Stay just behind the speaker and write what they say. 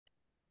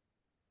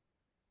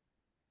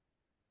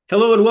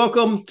Hello and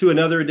welcome to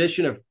another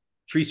edition of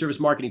Tree Service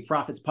Marketing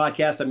Profits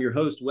Podcast. I'm your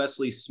host,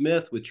 Wesley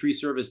Smith with Tree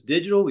Service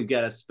Digital. We've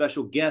got a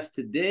special guest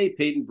today,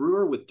 Peyton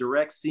Brewer with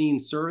Direct Scene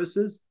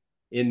Services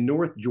in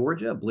North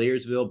Georgia,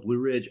 Blairsville, Blue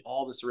Ridge,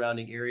 all the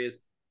surrounding areas.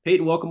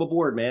 Peyton, welcome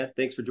aboard, man.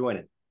 Thanks for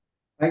joining.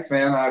 Thanks,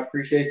 man. I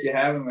appreciate you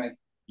having me.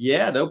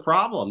 Yeah, no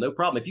problem. No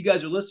problem. If you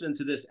guys are listening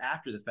to this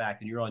after the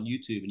fact and you're on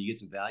YouTube and you get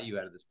some value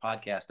out of this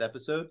podcast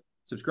episode,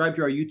 subscribe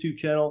to our YouTube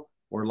channel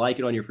or like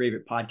it on your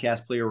favorite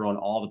podcast player. We're on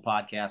all the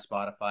podcasts,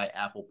 Spotify,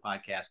 Apple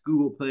Podcasts,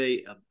 Google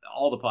Play,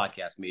 all the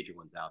podcast major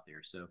ones out there.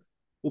 So,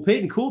 well,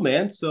 Peyton, cool,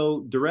 man.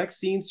 So Direct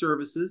Scene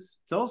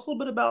Services, tell us a little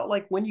bit about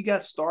like when you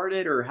got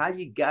started or how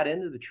you got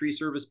into the tree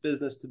service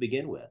business to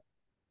begin with.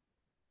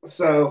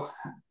 So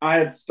I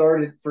had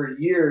started for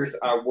years.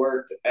 I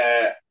worked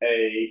at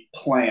a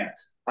plant.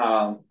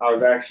 I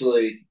was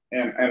actually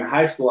in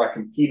high school. I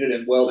competed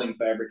in welding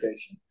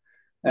fabrication,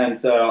 and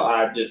so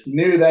I just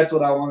knew that's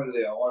what I wanted to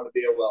do. I wanted to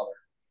be a welder,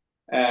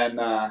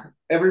 and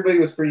everybody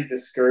was pretty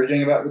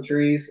discouraging about the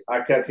trees.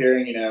 I kept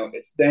hearing,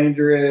 it's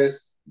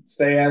dangerous.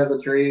 Stay out of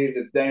the trees.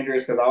 It's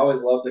dangerous because I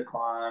always loved to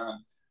climb.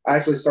 I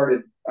actually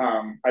started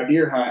I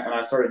deer hunt, and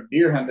I started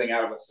deer hunting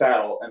out of a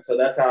saddle, and so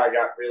that's how I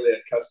got really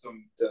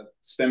accustomed to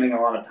spending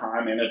a lot of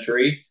time in a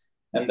tree.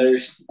 And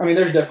there's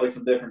definitely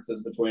some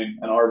differences between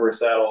an arbor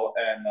saddle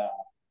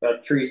and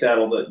a tree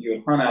saddle that you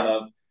would hunt out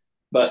of,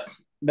 but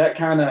that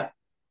kind of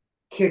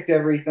kicked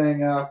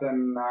everything up,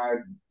 and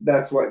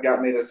that's what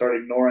got me to start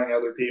ignoring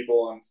other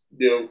people and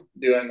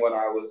doing what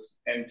I was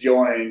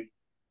enjoying.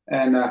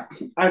 And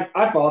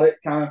I fought it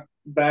kind of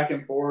back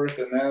and forth,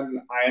 and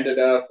then I ended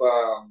up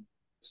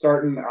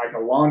starting like a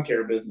lawn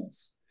care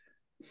business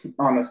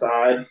on the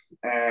side.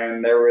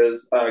 And there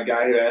was a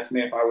guy who asked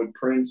me if I would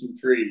prune some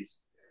trees.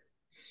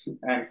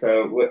 And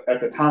so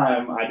at the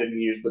time, I didn't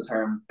use the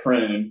term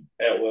prune.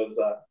 It was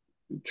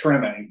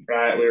trimming,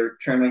 right? We were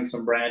trimming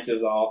some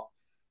branches off.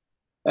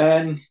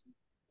 And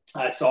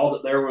I saw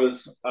that there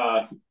was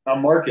a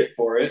market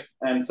for it.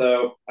 And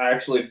so I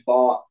actually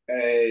bought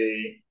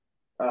a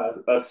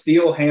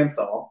steel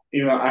handsaw.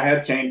 Even though I had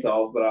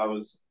chainsaws, but I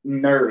was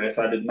nervous.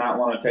 I did not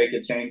want to take a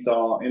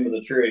chainsaw into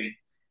the tree.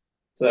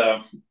 So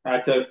I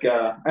took,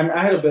 and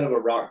I had a bit of a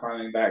rock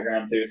climbing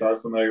background too, so I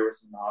was familiar with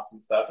some knots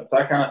and stuff. And so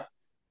I kind of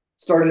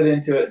started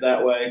into it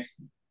that way.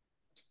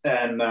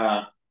 And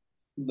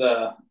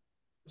the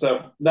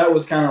so that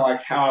was kind of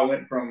like how I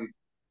went from.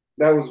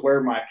 That was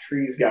where my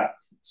trees got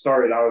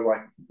started. I was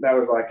like, that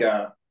was like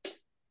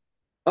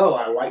oh,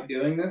 I like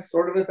doing this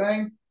sort of a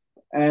thing.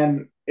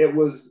 And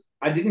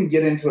I didn't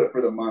get into it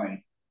for the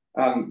money.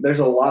 There's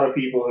a lot of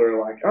people who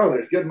are like, oh,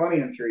 there's good money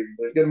in trees.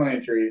 There's good money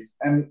in trees.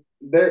 And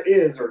there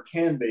is or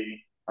can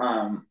be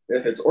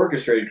if it's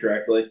orchestrated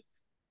correctly.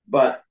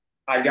 But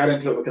I got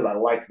into it because I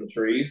liked the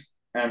trees.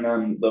 And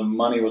then the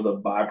money was a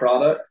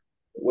byproduct,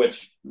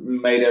 which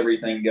made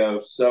everything go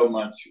so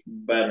much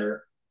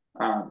better.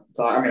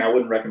 So, I mean, I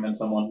wouldn't recommend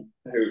someone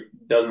who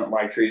doesn't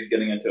like trees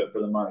getting into it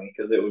for the money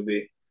because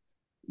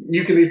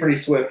you could be pretty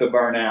swift to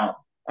burn out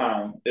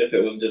if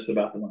it was just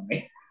about the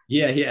money.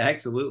 Yeah,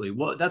 absolutely.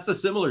 Well, that's a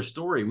similar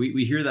story.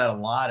 We hear that a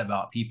lot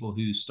about people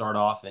who start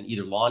off in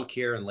either lawn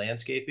care and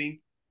landscaping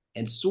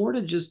and sort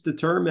of just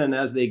determine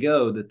as they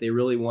go that they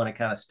really want to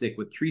kind of stick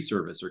with tree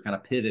service or kind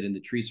of pivot into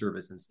tree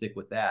service and stick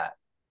with that.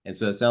 And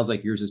so it sounds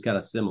like yours is kind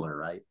of similar,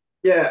 right?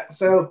 Yeah.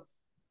 So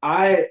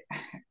I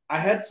I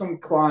had some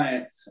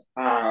clients.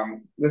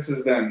 This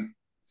has been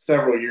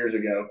several years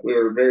ago. We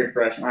were very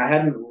fresh, and I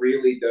hadn't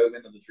really dove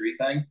into the tree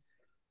thing.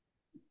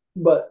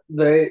 But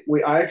I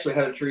actually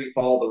had a tree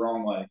fall the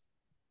wrong way.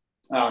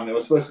 It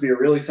was supposed to be a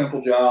really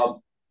simple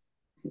job,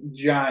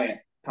 giant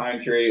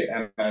pine tree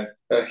and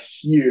a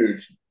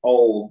huge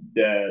old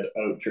dead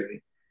oak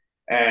tree,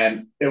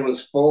 and it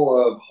was full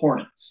of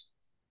hornets.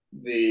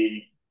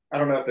 The I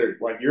don't know if they're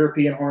like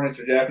European hornets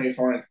or Japanese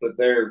hornets, but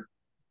they're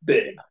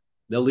big.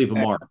 They'll leave a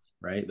And mark,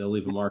 right? They'll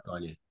leave a mark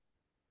on you.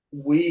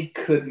 we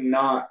could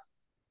not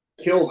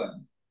kill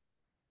them.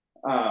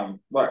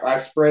 But I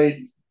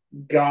sprayed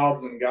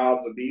gobs and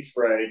gobs of bee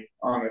spray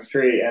on this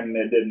tree, and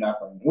it did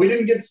nothing. We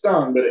didn't get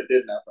stung, but it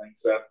did nothing.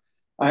 So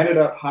I ended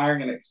up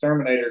hiring an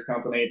exterminator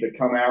company to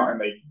come out, and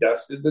they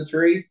dusted the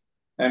tree.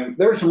 And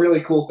there were some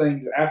really cool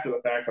things after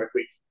the fact, like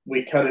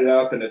we cut it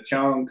up into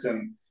chunks,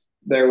 and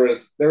there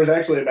was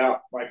actually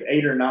about like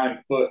 8 or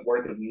 9 foot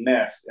worth of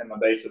nest in the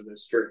base of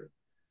this tree.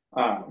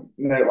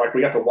 Like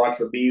we got to watch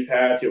the bees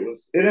hatch. It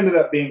ended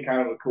up being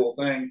kind of a cool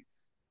thing,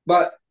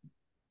 but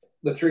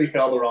the tree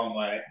fell the wrong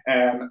way,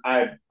 and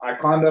I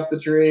climbed up the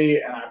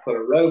tree and I put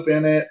a rope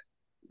in it,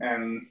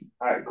 and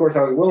of course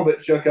I was a little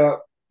bit shook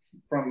up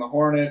from the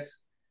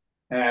hornets,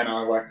 and I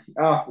was like,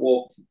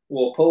 oh,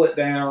 we'll pull it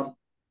down,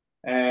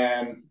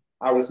 and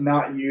I was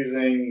not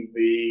using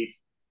the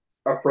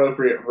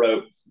appropriate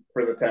rope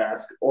for the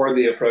task or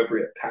the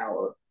appropriate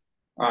power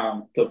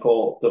to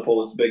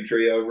pull this big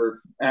tree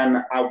over,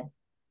 and I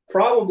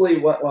probably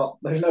well,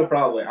 there's no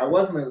probably. I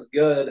wasn't as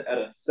good at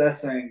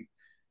assessing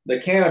the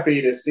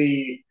canopy to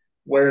see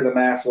where the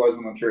mass was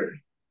in the tree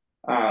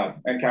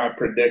and kind of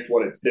predict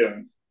what it's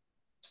doing.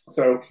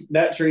 So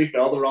that tree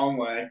fell the wrong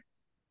way,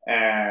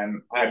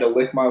 and I had to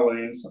lick my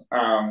wounds.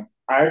 I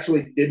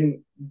actually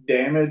didn't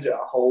damage a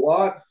whole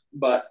lot,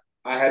 but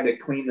I had to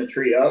clean the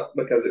tree up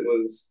because it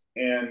was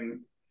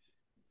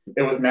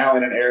now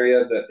in an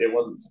area that it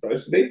wasn't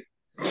supposed to be.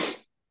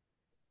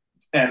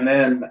 And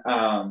then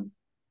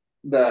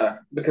the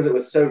because it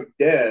was so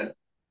dead,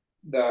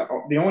 the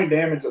only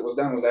damage that was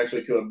done was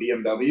actually to a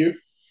BMW,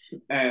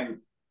 and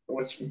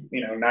which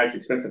nice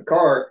expensive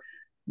car,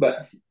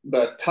 but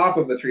the top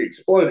of the tree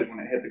exploded when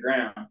it hit the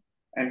ground,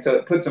 and so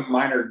it put some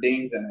minor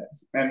dings in it,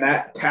 and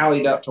that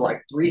tallied up to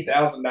like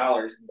 $3,000 in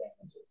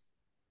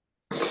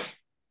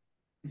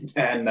damages,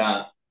 and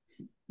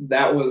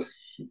that was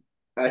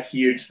a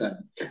huge thing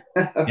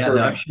Yeah, for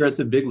no, I'm me. sure it's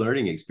a big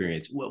learning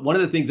experience. One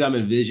of the things I'm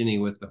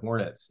envisioning with the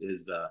Hornets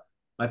is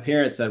my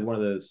parents had one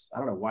of those. I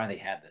don't know why they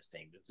had this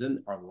thing, but it was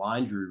in our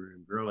laundry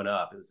room growing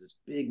up. It was this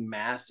big,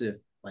 massive,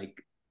 like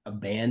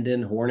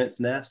abandoned hornet's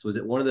nest. Was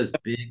it one of those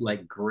big,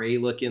 like gray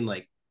looking,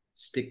 like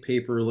stick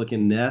paper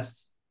looking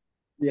nests?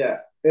 Yeah,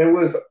 it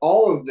was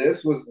all of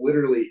this was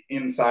literally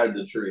inside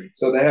the tree.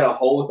 So they had a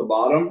hole at the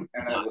bottom,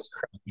 and then it Ah, was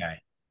okay.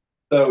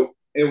 so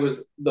it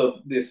was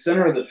the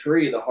center of the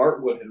tree. The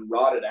heartwood had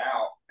rotted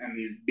out, and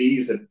these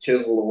bees had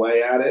chiseled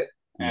away at it,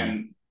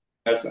 Mm.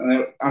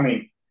 I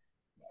mean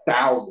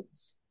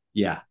thousands,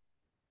 Yeah.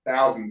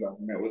 thousands of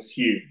them. It was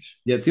huge.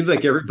 Yeah, it seems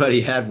like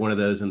everybody had one of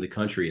those in the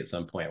country at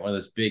some point. One of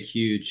those big,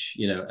 huge,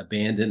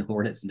 abandoned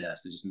hornet's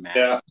nests. It's just Yeah,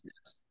 massive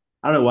nest.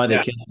 I don't know why they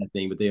yeah. kept that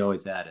thing, but they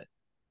always had it.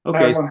 I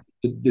Okay, have one.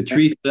 the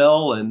tree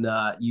fell, and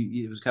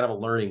it was kind of a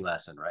learning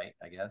lesson, right?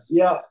 I guess.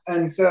 Yeah,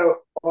 and so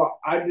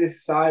I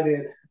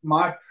decided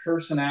my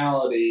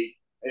personality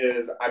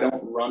is I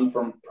don't run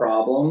from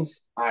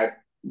problems. I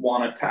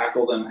want to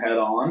tackle them head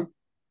on,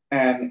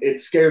 and it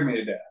scared me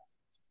to death.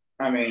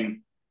 I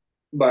mean,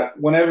 but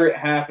whenever it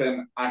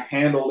happened, I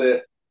handled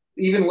it.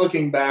 Even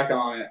looking back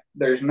on it,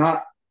 there's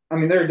not. I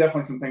mean, there are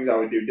definitely some things I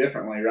would do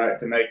differently, right,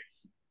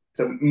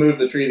 to move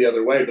the tree the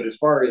other way. But as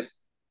far as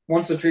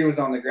once the tree was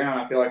on the ground,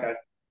 I feel like I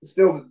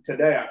still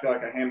today I feel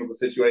like I handled the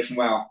situation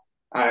well.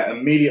 I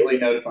immediately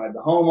notified the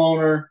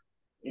homeowner,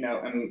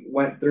 and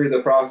went through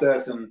the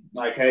process and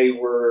like, hey,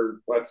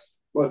 let's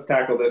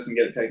tackle this and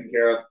get it taken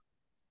care of.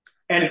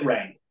 And it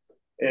rained.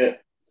 It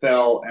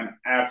fell an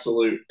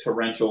absolute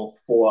torrential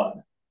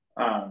flood,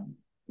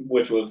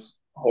 which was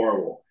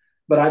horrible.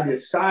 But I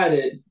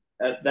decided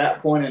at that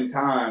point in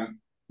time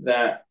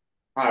that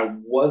I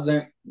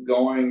wasn't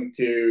going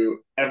to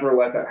ever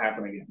let that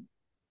happen again.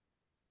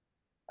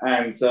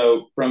 And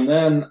so from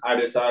then, I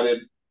decided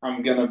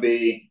I'm going to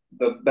be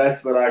the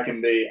best that I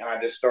can be. And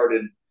I just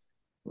started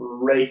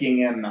raking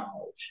in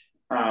knowledge.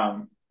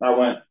 I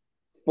went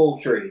full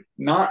tree,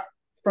 not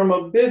from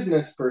a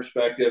business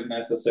perspective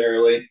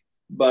necessarily,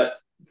 but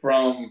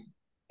from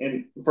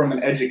from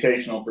an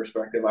educational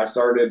perspective. I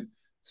started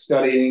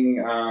studying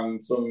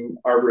some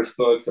arborist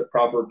books at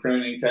proper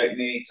pruning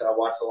techniques. I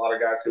watched a lot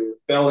of guys who were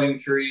felling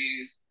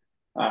trees,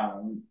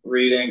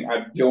 reading.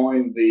 I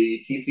joined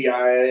the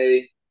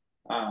TCIA.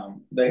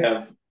 They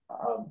have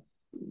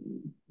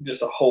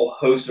just a whole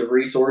host of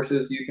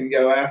resources you can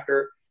go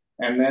after.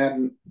 And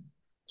then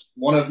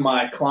one of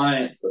my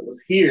clients that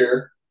was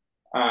here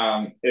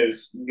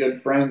is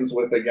good friends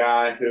with a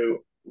guy who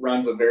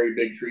runs a very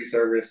big tree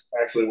service,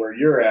 actually where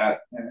you're at,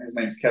 and his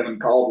name's Kevin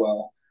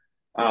Caldwell.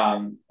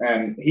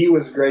 And he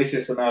was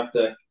gracious enough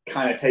to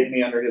kind of take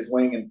me under his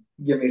wing and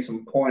give me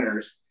some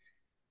pointers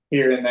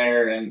here and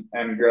there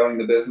and growing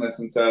the business.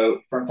 And so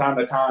from time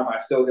to time, I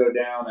still go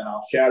down and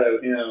I'll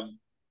shadow him,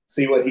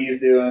 see what he's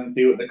doing,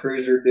 see what the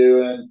crews are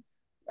doing.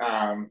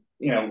 I'm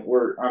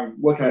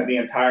looking at the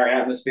entire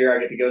atmosphere. I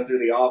get to go through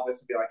the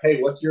office and be like,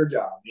 hey, what's your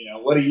job?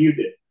 What do you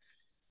do?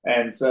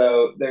 And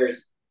so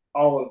there's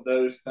all of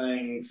those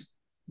things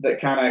that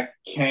kind of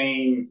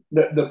came,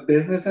 the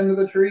business end of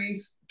the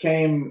trees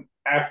came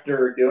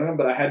after doing them,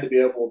 but I had to be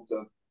able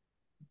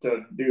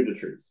to do the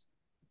trees.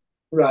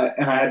 Right.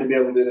 And I had to be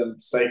able to do them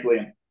safely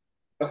and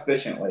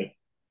efficiently.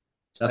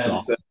 That's And so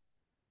awesome.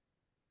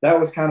 that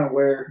was kind of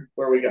where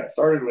we got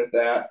started with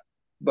that.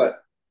 But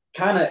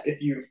kind of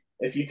if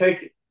you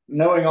take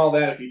knowing all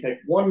that, if you take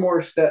one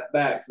more step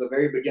back to the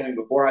very beginning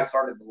before I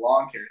started the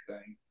lawn care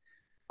thing,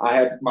 I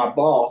had my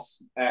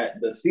boss at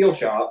the steel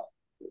shop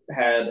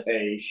had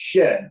a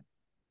shed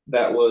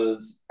that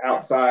was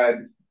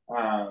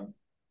um,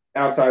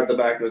 outside the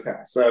back of his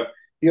house. So if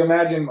you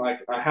imagine like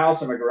a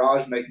house and a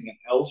garage making an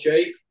L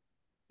shape,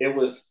 it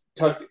was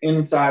tucked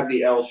inside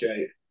the L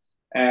shape.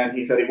 And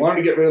he said he wanted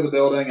to get rid of the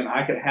building and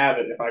I could have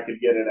it if I could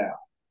get it out.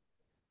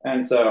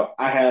 And so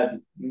I had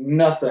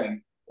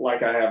nothing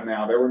like I have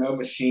now. There were no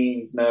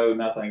machines, no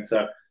nothing.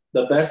 So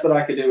the best that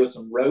I could do was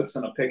some ropes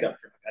and a pickup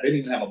truck. I didn't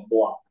even have a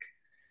block.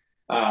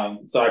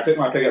 So I took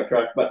my pickup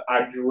truck, but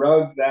I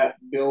drug that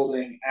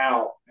building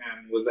out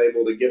and was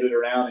able to get it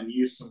around and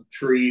use some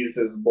trees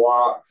as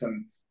blocks.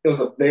 And it was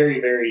a very,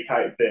 very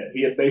tight fit.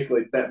 He had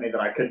basically bet me that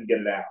I couldn't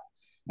get it out.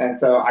 And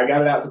so I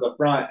got it out to the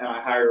front and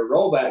I hired a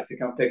rollback to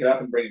come pick it up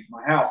and bring it to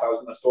my house. I was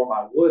going to store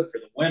my wood for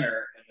the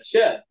winter in the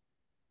shed.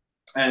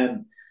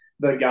 And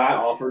the guy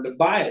offered to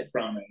buy it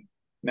from me.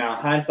 Now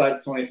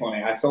hindsight's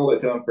 2020. I sold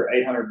it to him for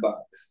 $800.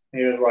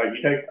 He was like,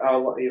 "You take." I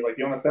was like, "He's like,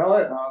 you want to sell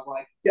it?" And I was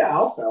like, "Yeah,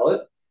 I'll sell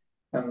it."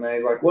 And then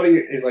he's like, "What do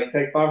you?" He's like,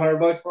 "Take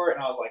 $500 for it."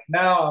 And I was like,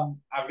 "No,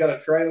 I've got a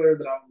trailer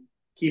that I'm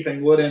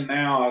keeping wood in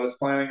now. I was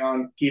planning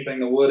on keeping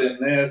the wood in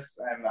this,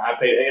 and I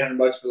paid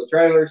 $800 for the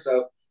trailer,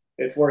 so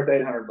it's worth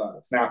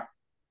 $800." Now,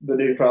 the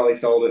dude probably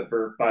sold it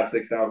for $5,000 to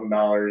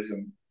 $6,000,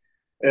 and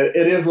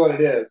it is what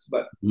it is.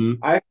 But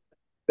Mm-hmm. I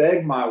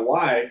begged my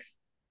wife.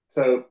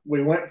 So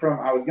we went from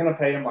I was going to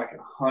pay him like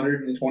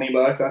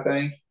 $120, I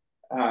think,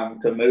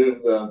 to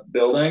move the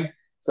building.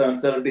 So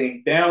instead of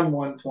being down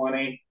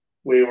 120,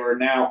 we were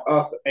now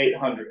up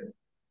 800.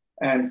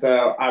 And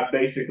so I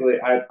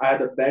had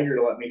to beg her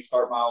to let me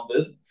start my own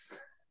business.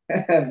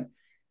 And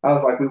I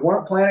was like, we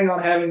weren't planning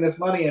on having this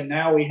money, and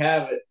now we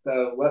have it.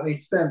 So let me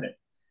spend it.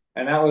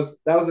 And that was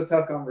a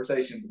tough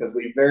conversation because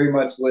we very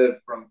much lived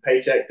from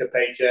paycheck to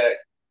paycheck.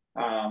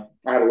 I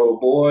had a little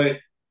boy.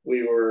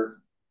 We were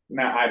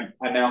now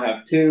I now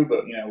have two,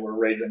 but we're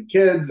raising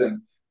kids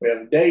and we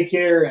have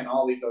daycare and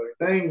all these other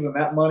things, and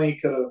that money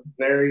could have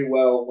very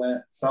well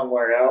went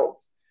somewhere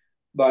else.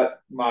 But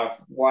my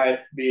wife,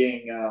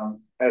 being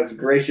as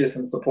gracious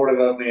and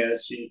supportive of me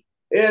as she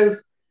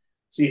is,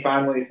 she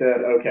finally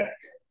said, "Okay."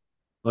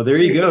 Well, there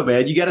you She, go,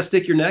 man. You got to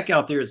stick your neck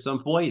out there at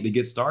some point to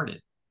get started.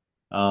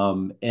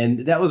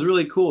 And that was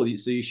really cool.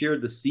 So you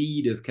shared the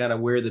seed of kind of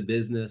where the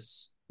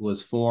business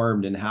was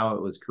formed and how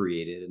it was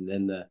created, and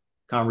then the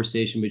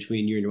conversation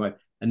between you and your wife.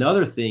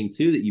 Another thing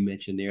too that you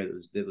mentioned there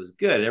that was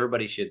good.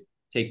 Everybody should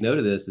take note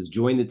of this is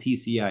join the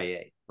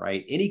TCIA,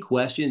 right? Any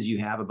questions you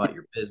have about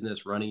your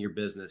business, running your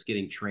business,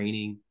 getting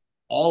training,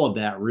 all of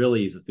that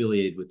really is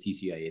affiliated with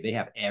TCIA. They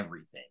have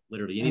everything,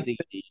 literally anything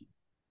you need.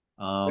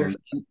 there's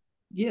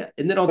Yeah.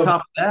 And then on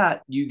top of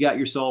that, you got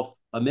yourself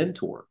a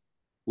mentor,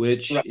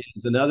 which right,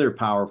 is another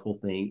powerful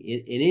thing.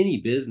 In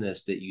any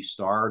business that you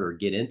start or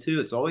get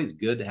into, it's always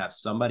good to have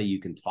somebody you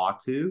can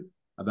talk to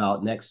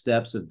about next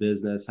steps of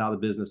business, how the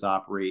business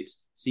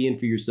operates, seeing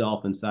for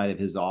yourself inside of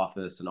his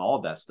office and all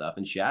of that stuff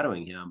and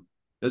shadowing him.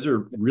 Those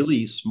are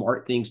really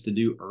smart things to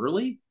do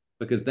early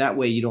because that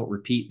way you don't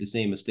repeat the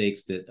same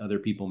mistakes that other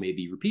people may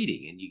be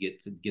repeating and you get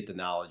to get the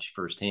knowledge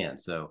firsthand.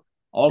 So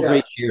all yeah.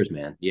 great cheers,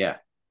 man. Yeah.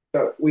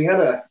 So we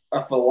had a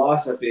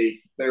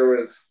philosophy.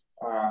 There's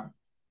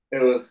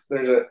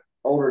a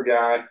older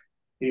guy.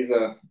 He's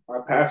a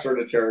pastor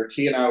at a church.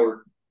 He and I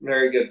were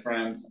very good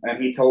friends,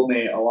 and he told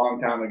me a long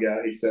time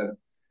ago. He said,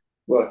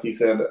 "Look," he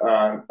said,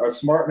 "a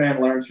smart man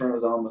learns from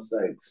his own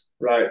mistakes."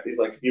 Right? He's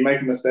like, if you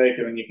make a mistake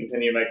and then you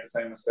continue to make the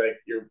same mistake,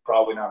 you're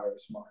probably not very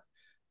smart.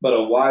 But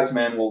a wise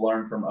man will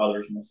learn from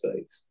others'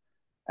 mistakes.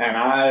 And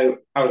I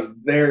was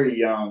very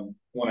young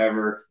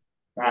whenever,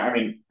 I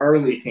mean,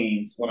 early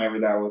teens whenever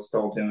that was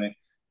told to me.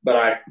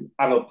 But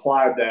I've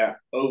applied that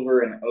over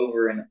and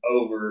over and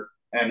over,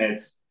 and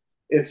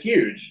it's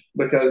huge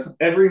because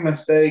every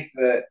mistake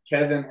that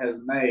Kevin has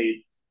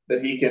made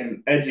that he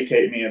can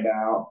educate me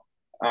about,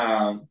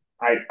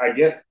 I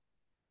get it.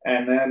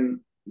 And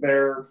then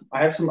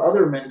I have some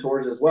other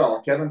mentors as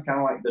well. Kevin's kind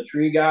of like the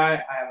tree guy.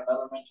 I have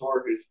another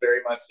mentor who's very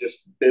much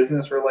just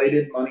business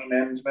related, money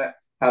management,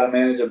 how to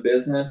manage a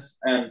business.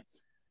 And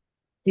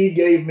he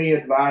gave me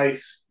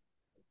advice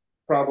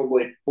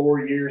probably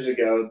 4 years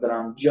ago that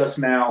I'm just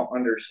now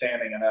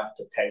understanding enough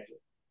to take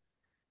it.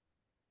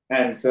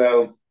 And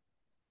so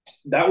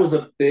that was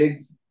a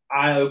big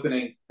eye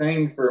opening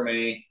thing for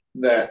me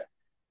that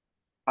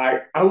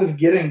I was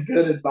getting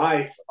good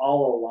advice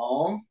all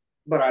along,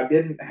 but I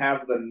didn't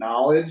have the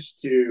knowledge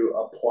to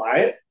apply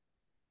it.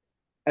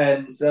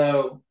 And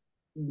so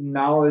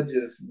knowledge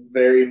is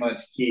very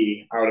much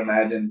key, I would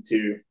imagine,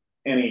 to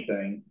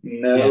anything.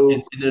 Yeah, and,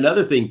 No, and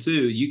another thing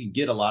too, you can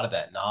get a lot of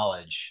that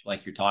knowledge,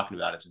 like you're talking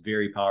about. It's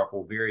very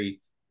powerful,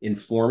 very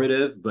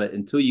informative. But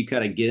until you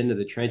kind of get into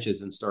the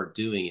trenches and start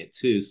doing it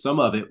too, some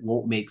of it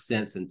won't make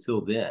sense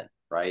until then,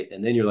 right?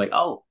 And then you're like,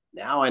 oh,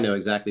 now I know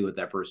exactly what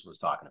that person was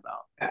talking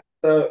about.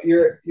 so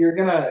you're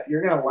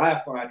gonna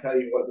laugh when I tell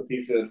you what the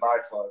piece of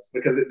advice was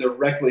because it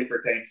directly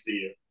pertains to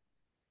you.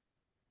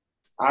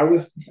 I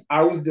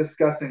was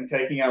discussing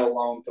taking out a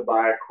loan to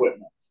buy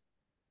equipment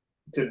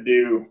to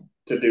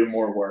do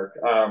more work.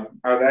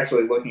 I was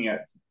actually looking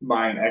at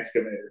buying an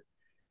excavator,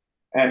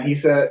 and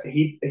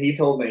he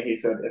told me, he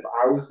said, if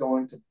I was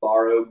going to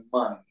borrow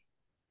money,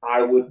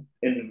 I would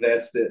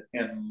invest it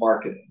in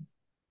marketing.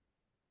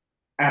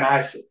 And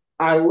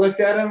I looked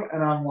at him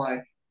and I'm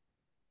like,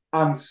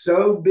 I'm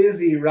so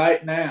busy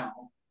right now.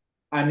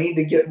 I need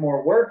to get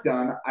more work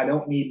done. I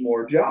don't need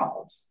more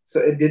jobs. So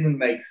it didn't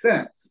make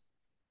sense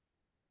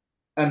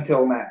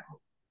until now.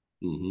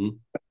 Mm-hmm.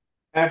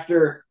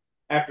 After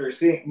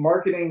seeing,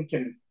 marketing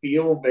can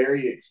feel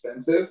very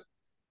expensive,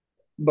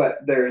 but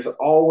there's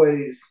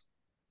always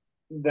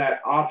that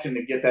option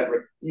to get that.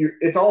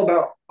 It's all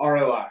about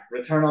ROI,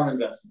 return on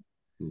investment.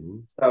 Mm-hmm.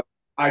 So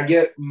I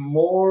get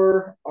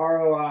more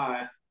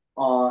ROI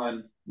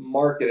on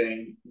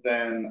marketing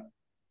than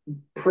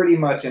pretty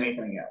much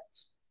anything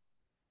else.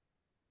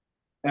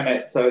 And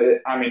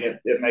I mean,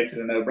 it makes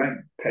it a no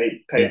brainer.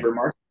 Pay Yeah. for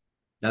marketing.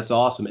 That's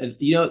awesome. And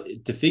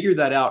to figure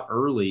that out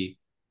early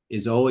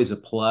is always a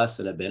plus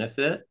and a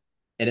benefit.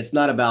 And it's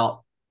not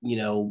about,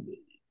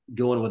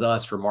 going with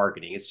us for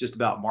marketing. It's just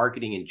about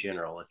marketing in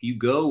general. If you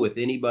go with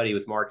anybody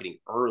with marketing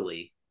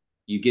early,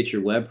 you get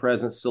your web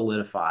presence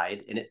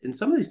solidified. And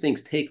some of these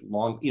things take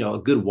long, a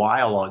good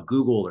while on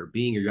Google or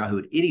Bing or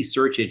Yahoo, any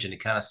search engine to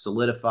kind of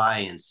solidify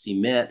and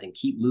cement and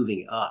keep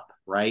moving up,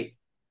 right?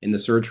 In the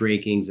search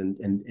rankings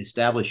and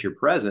establish your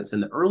presence.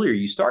 And the earlier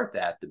you start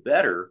that, the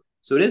better.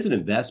 So it is an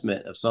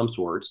investment of some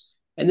sorts.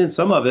 And then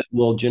some of it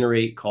will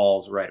generate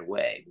calls right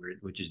away,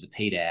 which is the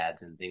paid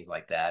ads and things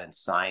like that, and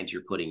signs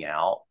you're putting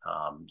out,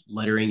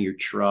 lettering your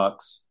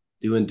trucks,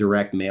 doing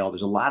direct mail.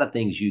 There's a lot of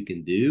things you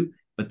can do.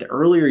 But the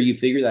earlier you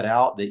figure that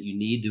out, that you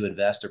need to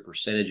invest a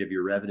percentage of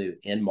your revenue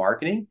in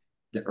marketing,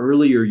 the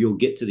earlier you'll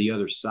get to the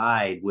other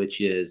side,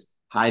 which is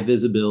high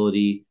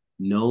visibility,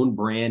 known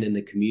brand in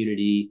the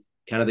community,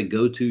 kind of the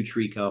go-to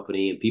tree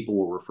company, and people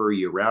will refer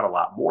you around a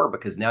lot more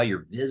because now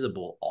you're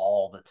visible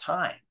all the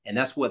time. And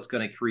that's what's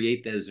going to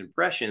create those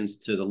impressions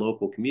to the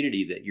local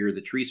community that you're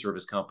the tree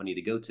service company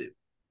to go to,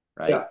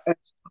 right?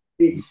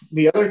 Yeah.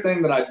 The other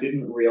thing that I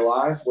didn't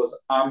realize was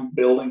I'm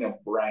building a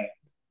brand.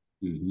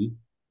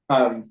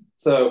 Mm-hmm.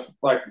 So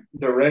like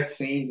Direct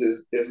Scenes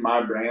is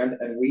my brand,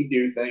 and we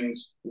do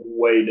things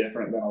way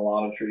different than a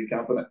lot of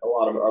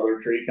other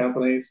tree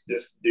companies,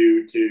 just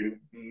due to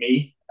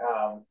me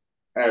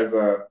as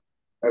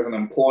an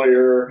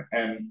employer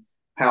and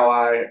how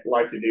I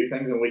like to do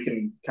things, and we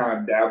can kind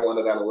of dabble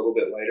into that a little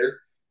bit later.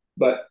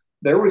 But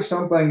there was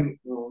something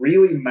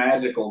really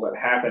magical that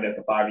happened at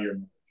the 5 year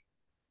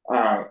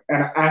mark,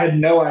 and I had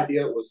no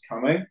idea it was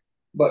coming.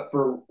 But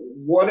for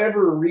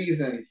whatever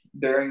reason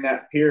during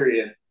that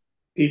period,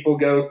 people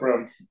go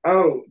from,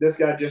 oh, this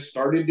guy just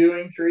started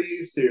doing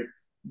trees to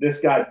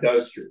this guy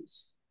does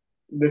trees.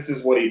 This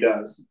is what he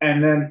does.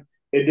 And then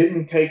it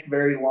didn't take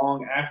very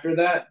long after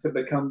that to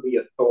become the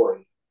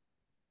authority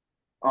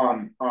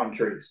on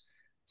trees.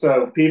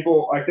 So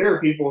people, like, there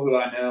are people who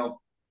I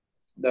know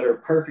that are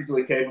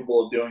perfectly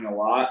capable of doing a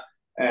lot,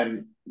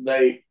 and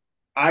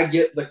I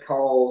get the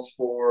calls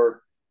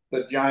for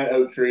the giant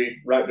oak tree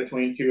right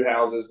between two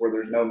houses where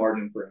there's no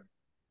margin for it.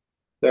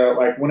 They're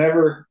like,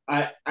 whenever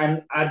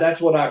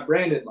that's what I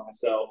branded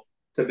myself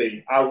to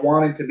be. I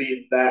wanted to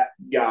be that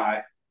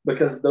guy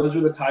because those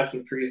are the types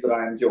of trees that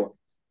I enjoy.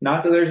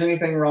 Not that there's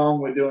anything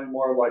wrong with doing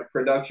more of like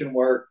production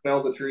work,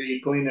 fell the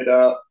tree, clean it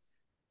up.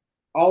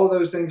 All of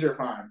those things are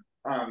fine.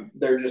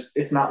 They're just,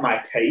 it's not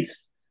my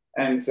taste.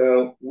 And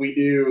so we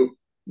do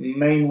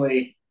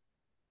mainly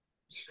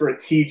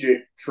strategic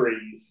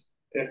trees,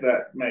 if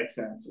that makes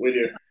sense. We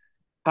do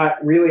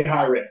really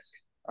high risk.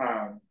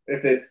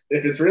 If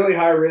it's really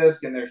high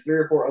risk and there's three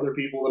or four other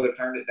people that have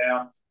turned it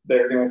down,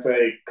 they're going to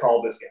say,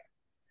 call this guy.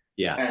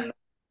 Yeah. And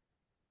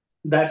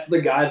that's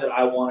the guy that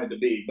I wanted to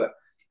be. But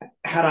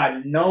had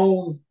I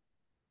known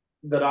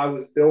that I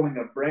was building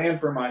a brand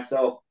for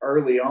myself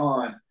early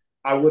on,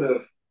 I would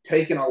have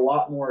taken a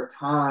lot more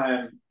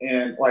time.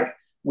 And like,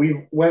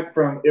 we went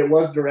from, it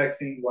was Direct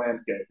Scenes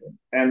Landscaping,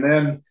 and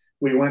then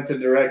we went to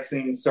Direct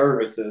Scenes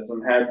Services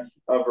and had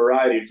a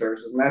variety of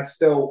services. And that's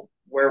still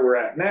where we're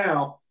at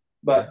now.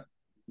 But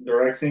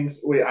Direct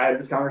Scenes, I had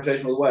this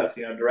conversation with Wes,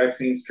 Direct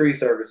Scenes Tree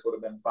Service would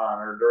have been fine,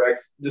 or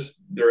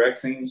Direct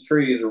Scenes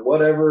Trees, or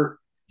whatever.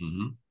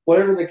 Mm-hmm.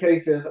 Whatever the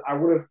case is, I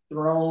would have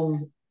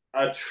thrown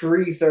a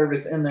tree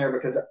service in there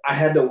because I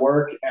had to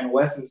work, and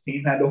Wes's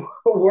team had to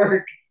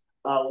work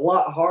a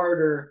lot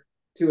harder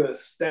to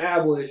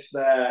establish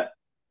that,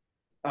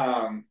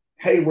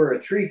 hey, we're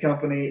a tree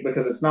company,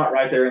 because it's not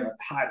right there in the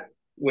title,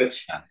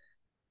 which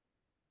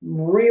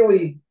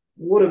really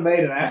would have made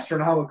an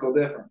astronomical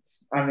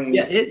difference. I mean,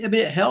 yeah,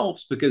 it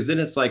helps, because then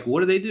it's like, what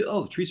do they do?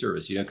 Oh, tree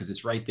service, because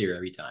it's right there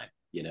every time,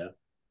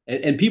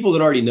 and people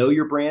that already know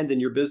your brand and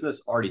your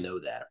business already know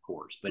that, of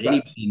course. But right.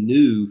 Anybody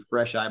new,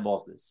 fresh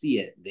eyeballs that see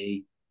it,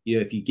 they,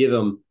 if you give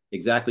them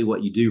exactly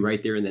what you do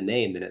right there in the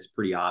name, then it's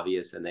pretty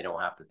obvious and they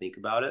don't have to think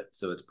about it.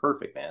 So it's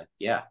perfect, man.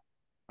 Yeah.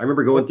 I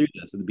remember going through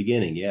this at the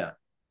beginning. Yeah.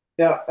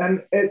 Yeah.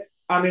 And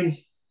I mean,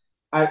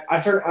 I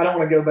don't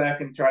want to go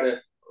back and try to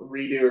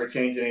redo or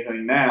change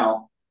anything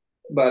now,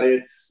 but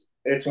it's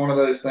one of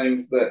those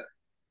things that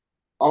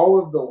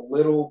all of the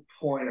little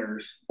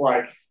pointers,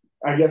 like,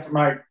 I guess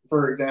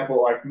for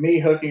example, like me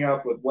hooking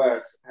up with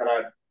Wes, had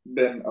I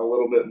been a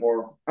little bit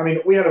more, I mean,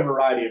 we had a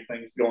variety of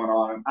things going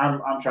on.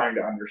 I'm trying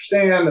to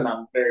understand, and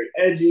I'm very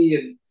edgy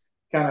and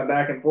kind of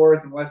back and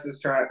forth. And Wes is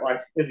trying, like,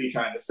 is he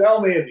trying to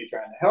sell me? Is he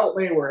trying to help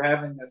me? We're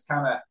having this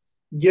kind of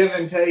give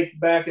and take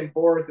back and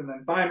forth. And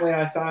then finally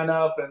I sign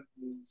up and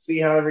see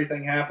how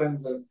everything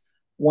happens. And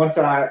once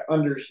I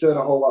understood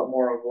a whole lot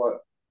more of what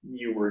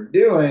you were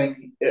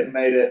doing, it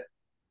made it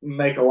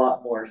make a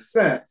lot more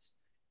sense.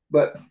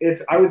 But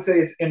I would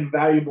say it's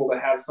invaluable to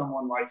have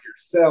someone like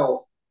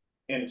yourself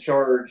in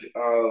charge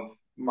of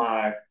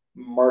my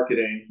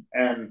marketing,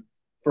 and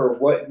for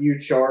what you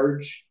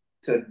charge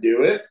to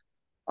do it,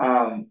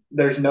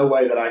 there's no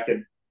way that I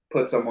could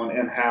put someone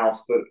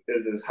in-house that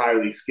is as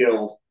highly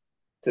skilled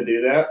to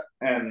do that.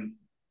 And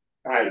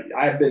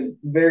I've been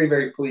very,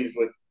 very pleased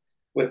with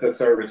with the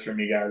service from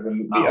you guys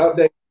and the Oh,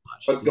 update,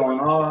 much. what's going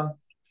on.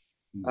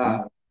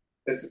 Mhm. Uh,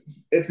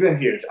 it's been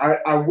huge.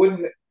 I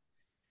wouldn't.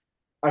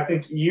 I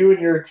think you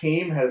and your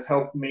team has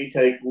helped me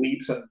take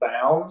leaps and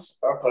bounds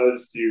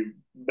opposed to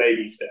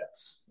baby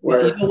steps. Well,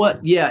 you Where know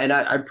what? Yeah, and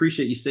I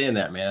appreciate you saying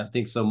that, man. I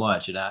think so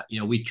much,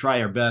 and we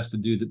try our best to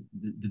do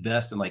the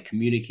best in like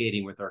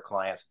communicating with our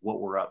clients what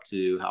we're up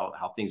to,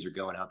 how things are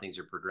going, how things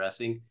are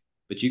progressing.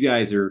 But you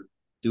guys are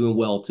doing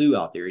well too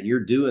out there, and you're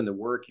doing the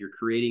work. You're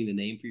creating the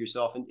name for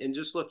yourself, and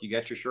just look, you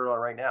got your shirt on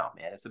right now,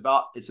 man. It's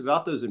about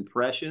those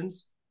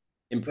impressions.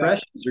 yeah,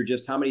 Impressions are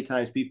just how many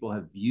times people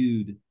have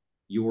viewed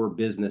your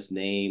business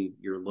name,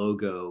 your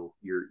logo,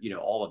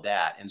 all of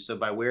that. And so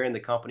by wearing the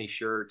company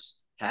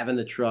shirts, having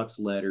the trucks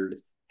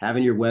lettered,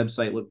 having your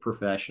website look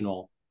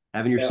professional,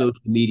 having your yeah,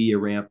 social media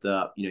ramped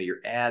up, your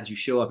ads, you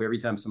show up every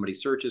time somebody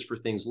searches for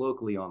things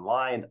locally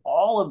online.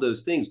 All of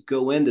those things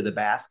go into the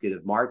basket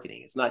of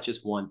marketing. It's not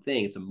just one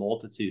thing, it's a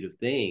multitude of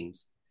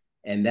things.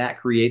 And that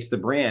creates the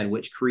brand,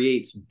 which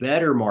creates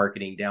better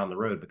marketing down the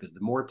road because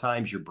the more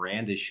times your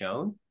brand is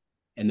shown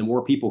and the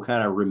more people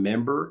kind of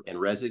remember and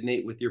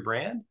resonate with your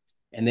brand,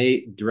 and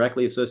they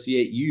directly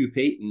associate you,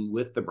 Peyton,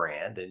 with the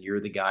brand. And you're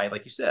the guy,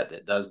 like you said,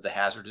 that does the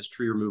hazardous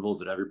tree removals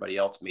that everybody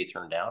else may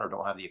turn down or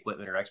don't have the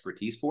equipment or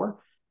expertise for.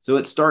 So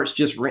it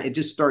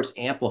just starts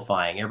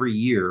amplifying every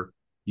year.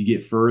 You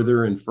get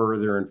further and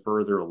further and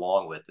further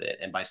along with it.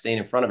 And by staying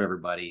in front of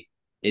everybody,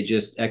 it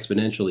just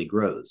exponentially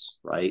grows.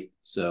 Right.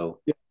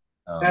 So,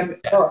 and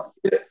yeah.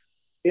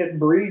 it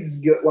breeds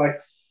good. Like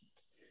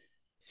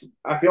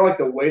I feel like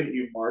the way that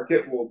you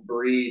market will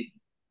breed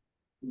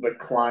the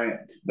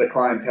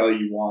clientele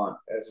you want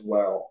as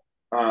well.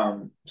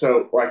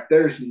 So like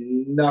there's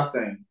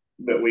nothing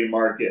that we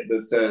market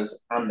that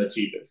says I'm the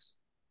cheapest.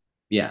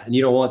 Yeah, and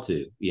you don't want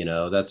to,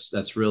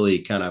 that's really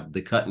kind of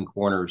the cutting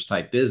corners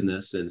type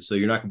business, and so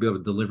you're not going to be able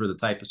to deliver the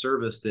type of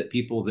service that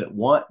people that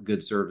want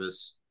good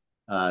service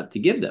to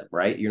give them,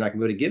 right? You're not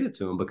going to be able to give it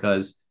to them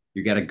because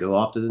you got to go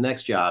off to the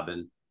next job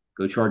and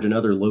go charge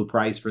another low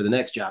price for the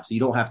next job, so you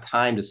don't have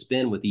time to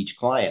spend with each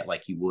client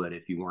like you would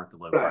if you weren't the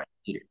low Right. price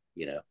leader.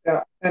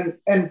 Yeah.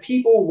 And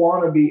people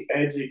want to be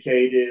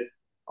educated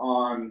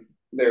on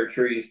their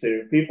trees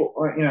too. People,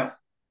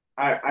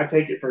 I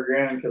take it for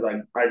granted because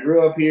I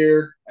grew up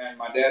here and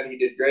my dad, he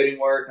did grading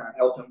work and I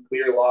helped him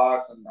clear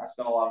lots and I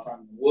spent a lot of time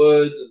in the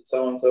woods and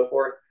so on and so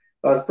forth.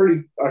 I was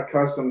pretty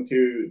accustomed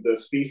to the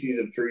species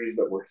of trees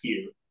that were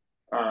here.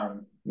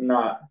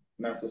 Not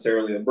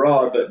necessarily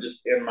abroad, but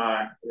just in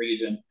my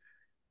region.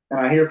 And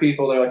I hear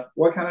people, they're like,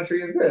 what kind of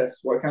tree is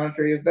this? What kind of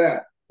tree is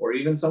that? Or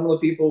even some of the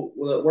people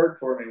that work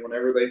for me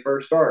whenever they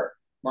first start,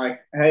 like,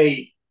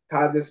 hey,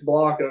 tie this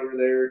block over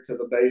there to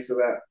the base of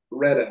that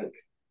red oak.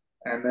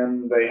 And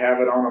then they have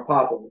it on a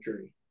poplar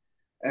tree.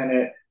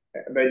 And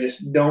they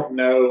just don't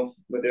know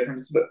the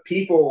difference. But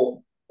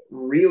people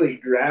really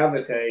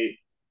gravitate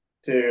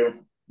to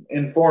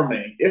inform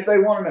me if they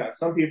want to know.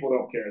 Some people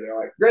don't care. They're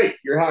like, great,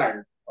 you're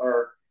hired.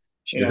 Or,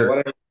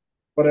 Sure.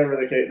 whatever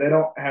the case, they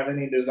don't have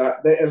any desire.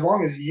 As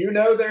long as you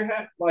know they're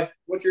happy, like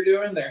what you're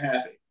doing, they're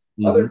happy.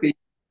 Mm-hmm. Other people,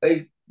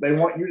 they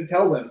want you to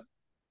tell them,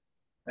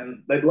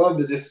 and they'd love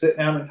to just sit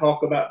down and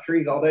talk about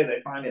trees all day.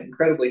 They find it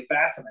incredibly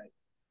fascinating.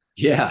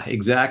 Yeah,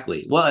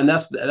 exactly. Well, and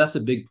that's a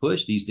big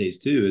push these days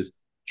too, is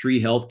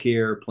tree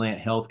healthcare,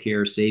 plant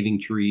healthcare, saving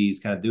trees,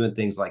 kind of doing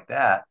things like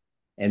that.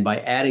 And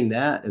by adding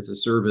that as a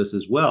service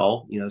as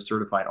well,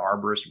 certified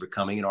arborist or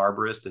becoming an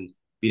arborist and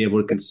being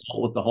able to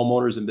consult with the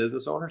homeowners and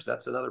business owners,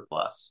 that's another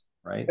plus,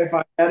 right? If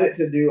I had it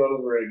to do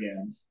over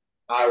again,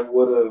 I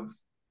would have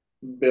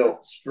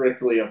built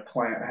strictly a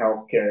plant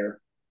healthcare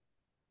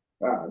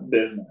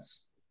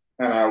business,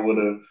 and I would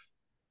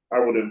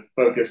have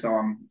focused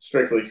on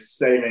strictly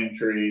saving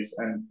trees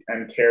and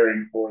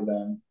caring for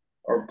them,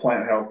 or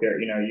plant healthcare.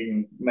 You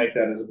can make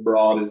that as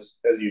broad as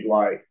you'd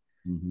like.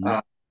 Mm-hmm.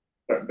 Uh,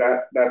 but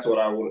that's how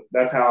I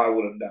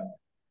would have done it.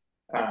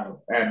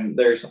 And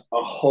there's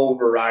a whole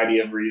variety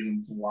of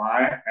reasons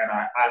why. And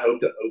I hope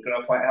to open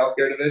a plant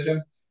healthcare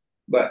division,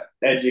 but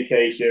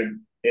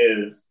education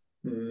is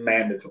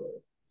mandatory.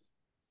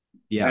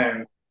 Yeah.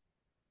 And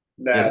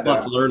There's a that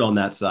lot to learn on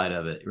that side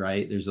of it,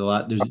 right? There's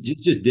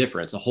just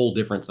different. It's a whole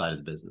different side of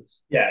the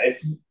business. yeah,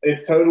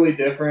 it's totally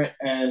different,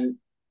 and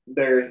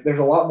there's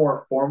a lot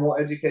more formal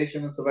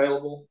education that's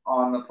available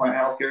on the plant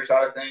healthcare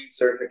side of things,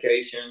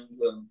 certifications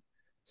and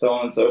so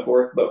on and so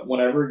forth. But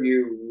whenever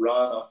you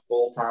run a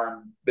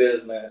full-time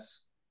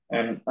business,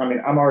 and I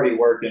mean, I'm already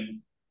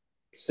working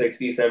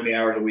 60, 70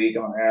 hours a week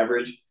on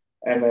average,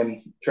 and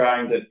then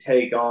trying to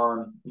take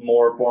on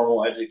more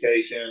formal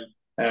education.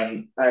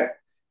 And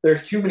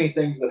there's too many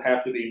things that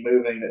have to be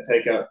moving that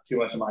take up too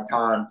much of my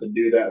time to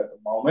do that at the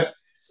moment.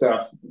 So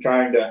I'm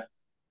trying to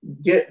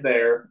get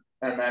there.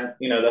 And then,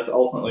 that's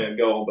ultimately a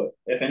goal.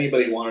 But if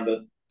anybody wanted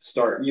to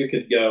start, you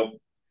could do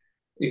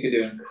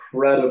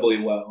incredibly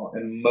well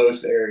in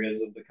most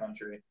areas of the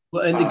country.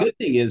 Well, and the Uh, good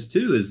thing is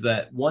too is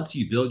that once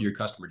you build your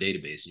customer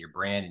database and your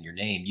brand and your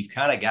name, you've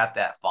kind of got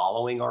that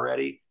following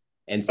already.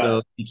 And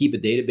so you keep a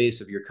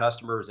database of your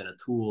customers and a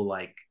tool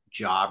like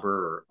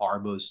Jobber or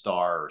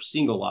Arbostar or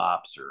Single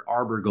Ops or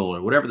Arbor Gold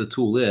or whatever the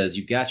tool is,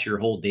 you've got your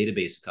whole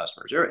database of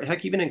customers. Or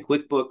heck, even in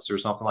QuickBooks or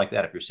something like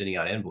that, if you're sending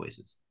out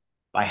invoices.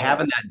 By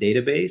having that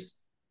database,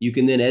 you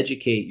can then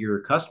educate your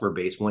customer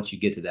base once you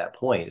get to that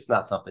point. It's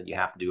not something you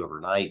have to do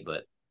overnight,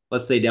 but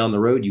let's say down the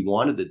road you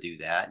wanted to do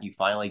that. You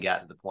finally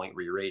got to the point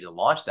where you're ready to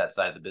launch that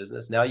side of the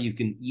business. Now you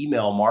can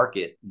email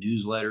market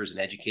newsletters and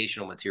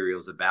educational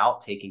materials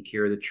about taking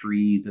care of the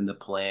trees and the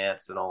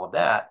plants and all of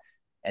that.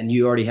 And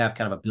you already have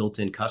kind of a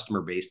built-in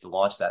customer base to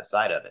launch that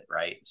side of it,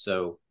 right?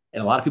 So,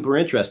 and a lot of people are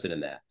interested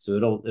in that. So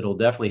it'll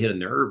definitely hit a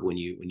nerve when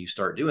you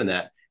start doing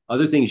that.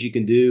 Other things you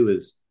can do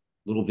is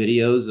little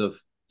videos of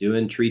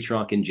doing tree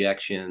trunk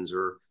injections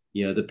or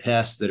the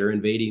pests that are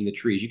invading the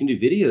trees. You can do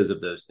videos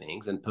of those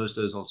things and post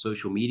those on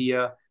social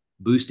media,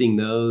 boosting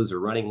those or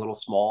running little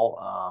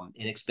small,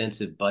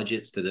 inexpensive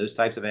budgets to those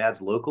types of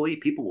ads locally.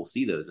 People will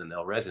see those and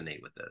they'll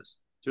resonate with those.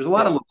 There's a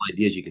lot of little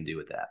ideas you can do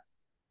with that.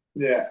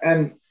 Yeah.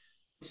 And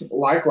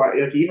likewise,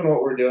 like even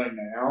what we're doing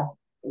now,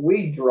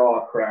 we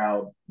draw a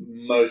crowd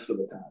most of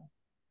the time.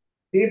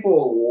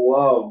 People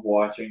love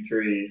watching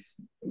trees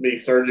be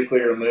surgically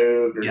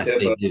removed or Yes, tip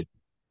they up. do.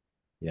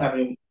 Yeah. I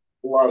mean,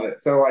 love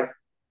it. So like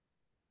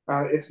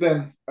it's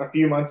been a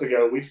few months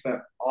ago, we spent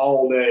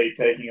all day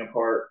taking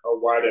apart a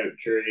white oak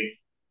tree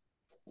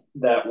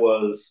that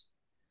was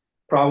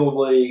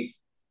probably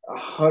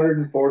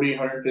 140,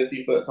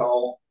 150 foot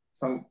tall,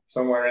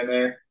 somewhere in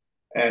there.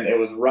 And it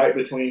was right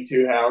between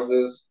two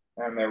houses,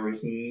 and there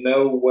was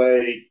no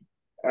way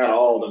at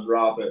all to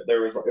drop it.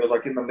 It was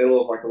like in the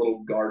middle of like a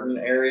little garden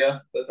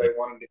area that they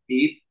wanted to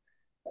keep,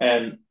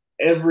 and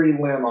every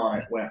limb on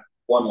it went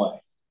one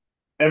way.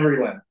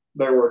 Every limb.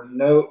 There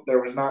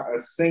was not a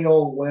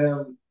single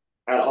limb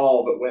at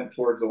all that went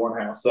towards the one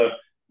house. So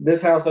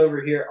this house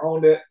over here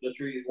owned it. The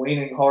tree's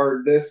leaning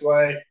hard this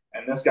way,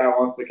 and this guy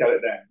wants to cut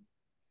it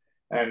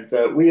down. And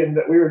so we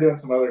were doing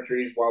some other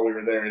trees while we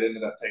were there. It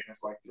ended up taking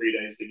us like 3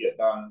 days to get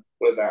done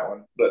with that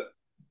one, but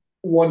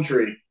one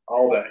tree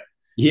all day.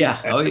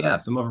 Yeah. And Oh, yeah.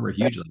 Some of them are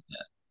huge like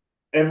that.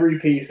 every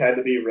piece had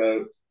to be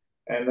roped.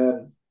 And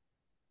then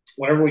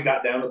whenever we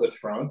got down to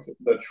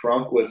the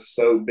trunk was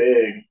so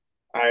big,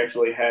 I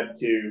actually had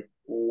to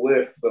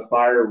lift the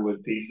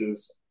firewood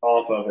pieces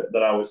off of it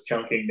that I was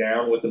chunking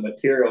down with the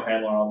material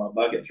handler on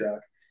my bucket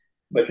truck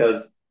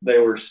because they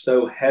were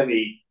so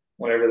heavy.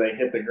 Whenever they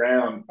hit the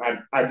ground,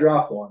 I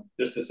dropped one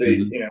just to see,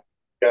 and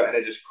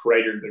it just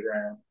cratered the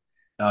ground.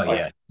 Oh, Like,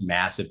 yeah.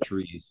 Massive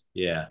trees.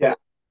 Yeah. yeah,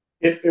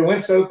 it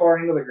went so far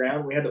into the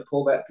ground, we had to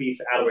pull that piece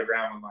out of the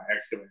ground with my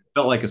excavator.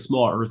 Felt like a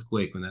small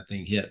earthquake when that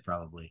thing hit,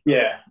 probably.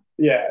 Yeah,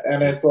 yeah,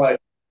 and it's like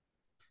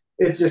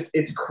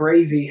it's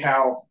crazy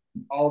how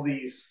all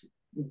these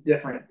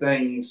different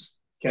things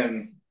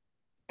can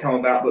come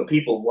about, but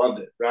people loved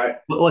it, right?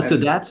 Well, so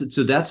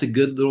And that's a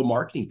good little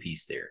marketing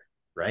piece there,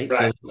 right? So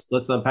right,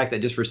 let's unpack that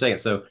just for a second.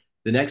 So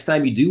the next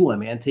time you do one,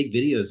 man, take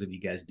videos of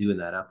you guys doing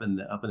that up in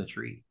the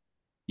tree.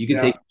 You can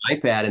yeah, take an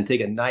iPad and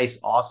take a nice,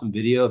 awesome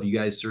video of you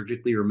guys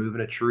surgically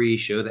removing a tree,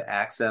 show the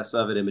access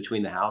of it in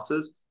between the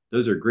houses.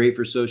 Those are great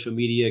for social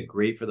media,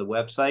 great for the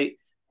website.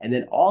 And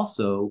then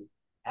also,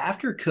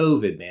 after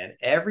COVID, man,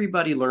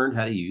 everybody learned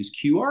how to use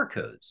QR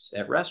codes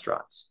at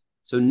restaurants.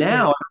 So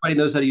now everybody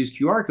knows how to use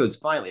QR codes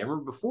finally. I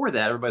remember before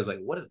that, everybody's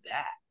like, what is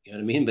that? You know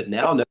what I mean? But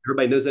now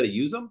everybody knows how to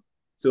use them.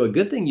 So a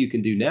good thing you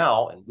can do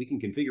now, and we can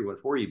configure one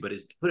for you, but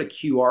is put a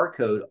QR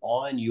code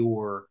on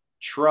your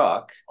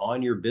truck,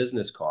 on your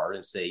business card,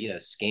 and say,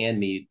 scan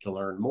me to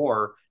learn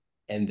more.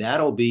 And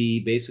that'll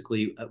be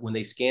basically when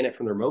they scan it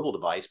from their mobile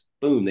device,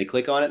 boom, they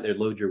click on it, they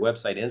load your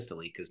website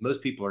instantly because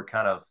most people are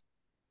kind of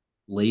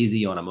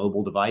lazy on a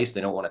mobile device.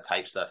 They don't want to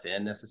type stuff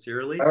in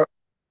necessarily.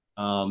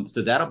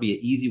 So that'll be an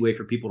easy way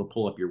for people to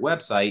pull up your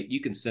website.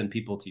 You can send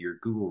people to your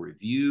Google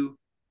review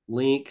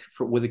link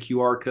with a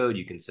QR code.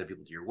 You can send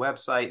people to your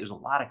website. There's a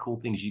lot of cool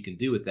things you can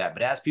do with that.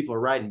 But as people are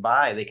riding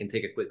by, they can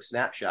take a quick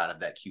snapshot of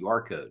that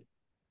QR code.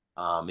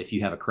 If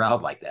you have a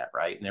crowd like that,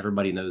 right? And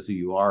everybody knows who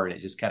you are, and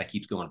it just kind of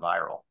keeps going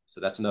viral. So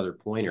that's another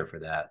pointer for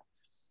that.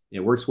 It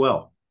works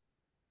well.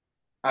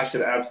 I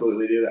should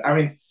absolutely do that. I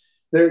mean,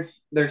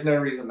 there's no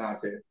reason not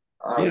to.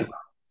 Yeah.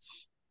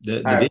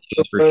 The I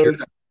videos for sure.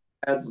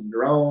 had some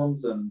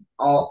drones and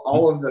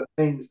all of the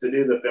things to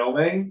do the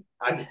filming.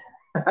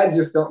 I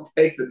just don't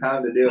take the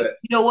time to do it.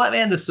 You know what,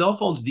 man? The cell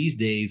phones these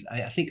days,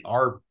 I think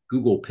our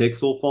Google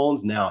Pixel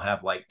phones now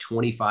have like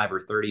 25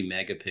 or 30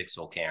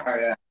 megapixel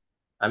cameras. Oh, yeah.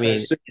 I mean,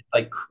 it's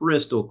like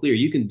crystal clear.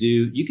 You can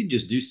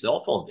just do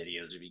cell phone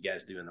videos of you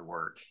guys doing the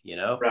work,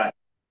 Right.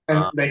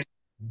 And they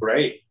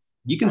great.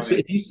 You can see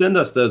if you send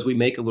us those, we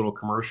make a little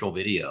commercial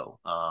video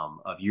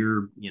of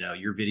your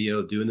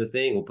video doing the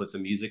thing. We'll put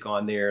some music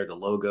on there, the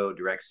logo,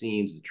 direct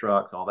scenes, the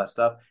trucks, all that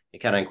stuff,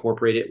 and kind of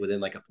incorporate it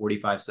within like a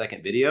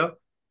 45-second video.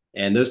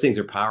 And those things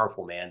are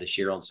powerful, man, to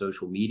share on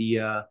social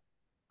media,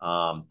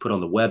 put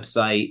on the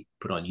website,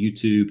 put on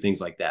YouTube,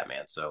 things like that,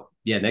 man. So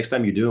yeah, next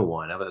time you're doing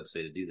one, I would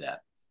say to do that.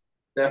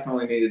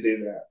 Definitely need to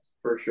do that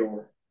for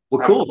sure.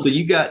 Well, cool. So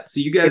you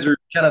guys are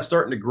kind of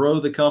starting to grow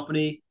the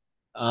company.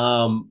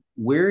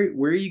 where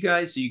are you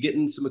guys? So you're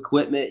getting some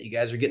equipment. You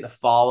guys are getting a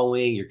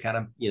following. You're kind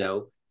of,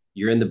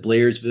 you're in the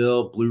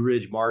Blairsville, Blue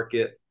Ridge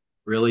market,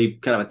 really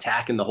kind of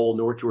attacking the whole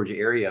North Georgia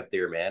area up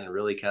there, man, and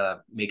really kind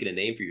of making a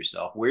name for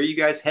yourself. Where are you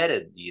guys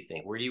headed, do you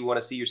think? Where do you want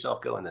to see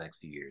yourself go in the next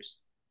few years?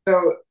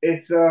 So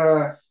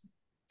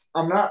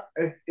I'm not.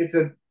 It's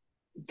a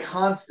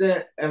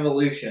constant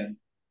evolution.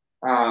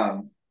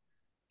 Um,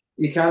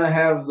 you kind of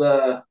have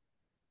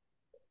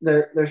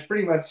there's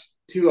pretty much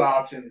two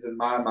options in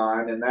my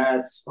mind, and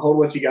that's hold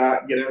what you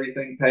got, get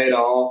everything paid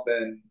off,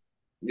 and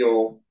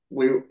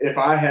if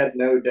I had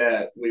no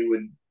debt, we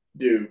would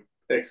do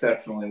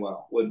exceptionally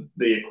well with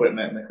the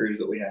equipment and the crews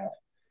that we have.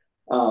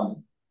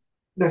 Um,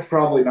 that's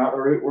probably not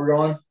the route we're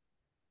going,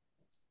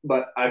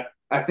 but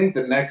I think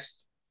the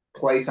next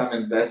place I'm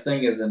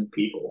investing is in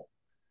people.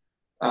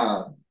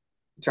 Um,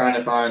 Trying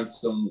to find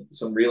some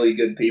really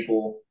good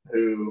people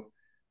who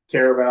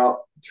care about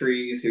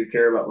trees, who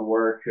care about the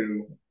work,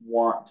 who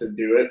want to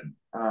do it,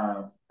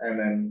 and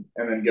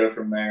then go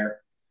from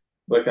there.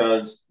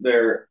 Because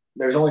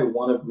there's only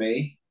one of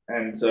me,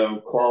 and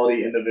so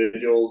quality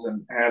individuals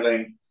and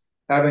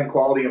having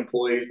quality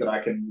employees that I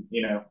can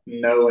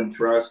know and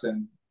trust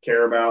and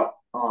care about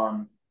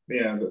on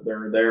that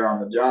they're there on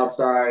the job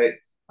site.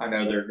 I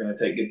know they're going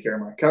to take good care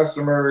of my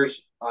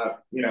customers.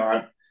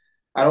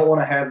 I don't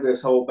want to have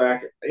this whole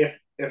back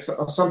if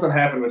something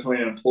happened between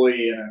an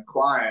employee and a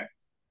client,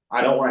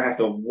 I don't want to have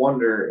to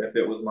wonder if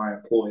it was my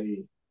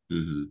employee.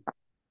 Mm-hmm.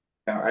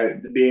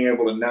 Being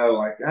able to know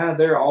like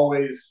they're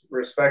always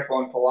respectful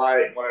and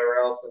polite and whatever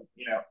else, and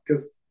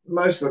because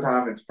most of the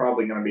time it's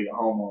probably going to be the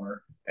homeowner,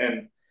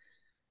 and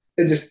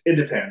it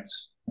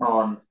depends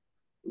on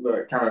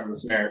the kind of the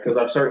scenario, because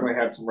I've certainly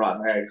had some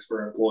rotten eggs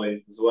for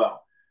employees as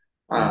well.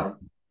 But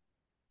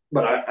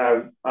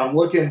I'm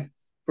looking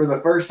for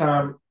the first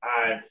time.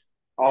 I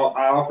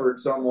offered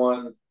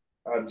someone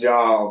a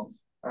job.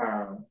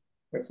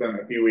 It's been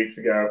a few weeks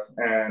ago,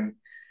 and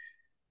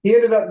he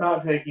ended up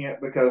not taking it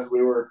because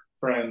we were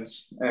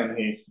friends, and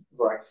he was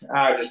like,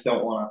 "I just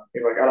don't want to."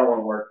 He's like, "I don't want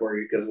to work for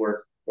you because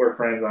we're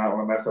friends. And I don't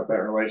want to mess up that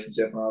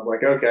relationship." And I was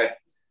like, "Okay,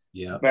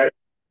 yeah,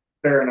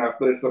 fair enough."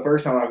 But it's the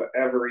first time I've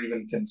ever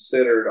even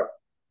considered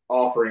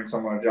offering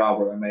someone a job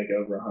where they make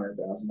over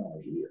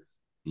 $100,000 a year.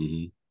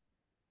 Mm-hmm.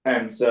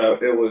 And so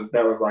that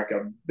was like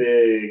a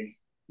big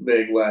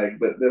leg.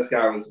 But this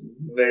guy was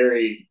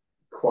very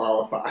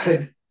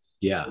qualified.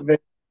 Yeah, very,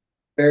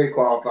 very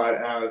qualified.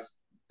 And I was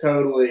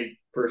totally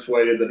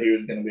persuaded that he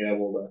was going to be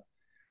able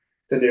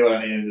to do what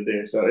I needed to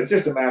do. So it's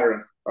just a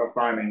matter of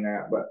finding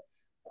that. But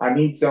I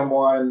need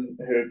someone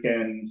who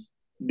can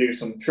do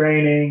some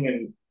training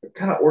and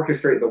kind of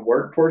orchestrate the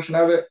work portion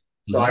of it,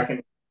 so mm-hmm. I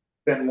can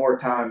spend more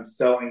time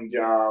selling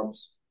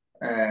jobs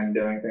and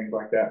doing things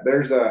like that.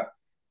 There's a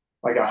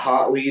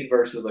hot lead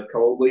versus a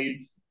cold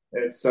lead.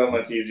 It's so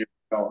much easier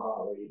to sell a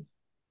hot lead.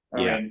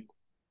 I mean,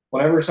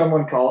 whenever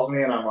someone calls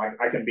me and I'm like,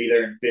 I can be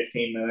there in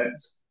 15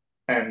 minutes,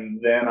 and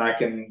then I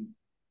can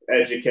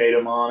educate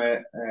them on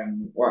it.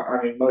 And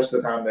most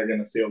of the time they're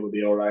going to seal the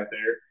deal right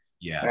there.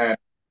 Yeah.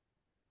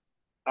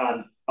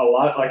 And a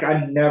lot, like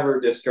I never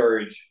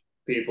discourage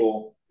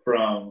people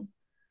from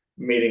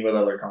meeting with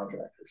other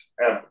contractors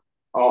ever.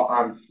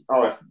 I'm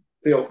always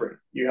feel free.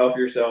 You help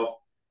yourself.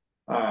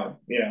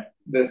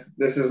 This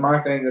is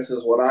my thing. This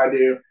is what I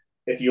do.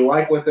 If you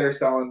like what they're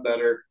selling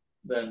better,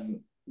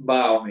 then by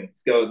all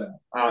means, go them.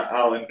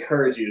 I'll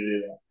encourage you to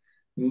do that.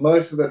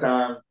 Most of the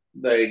time,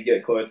 they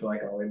get quotes and they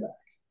call me back.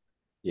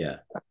 Yeah.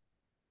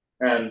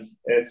 And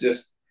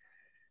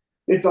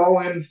it's all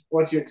in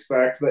what you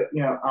expect. But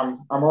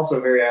I'm also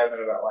very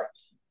adamant about like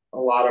a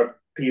lot of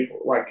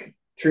people, like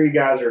tree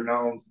guys are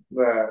known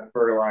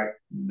for like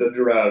the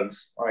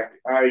drugs. Like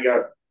I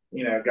got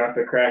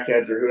the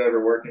crackheads or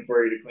whoever working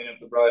for you to clean up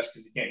the brush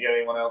because you can't get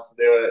anyone else to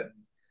do it.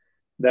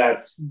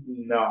 That's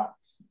not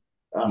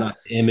us. Not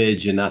the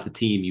image and not the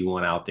team you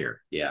want out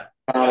there. Yeah.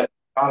 Not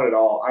at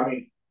all. I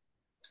mean,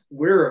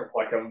 we're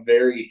like a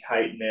very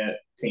tight knit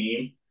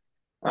team.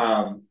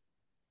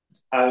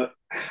 I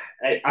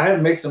I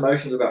have mixed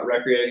emotions about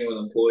recreating with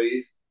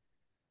employees,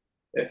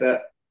 if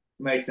that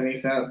makes any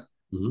sense.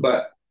 Mm-hmm.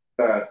 But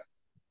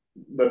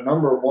the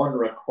number one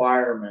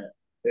requirement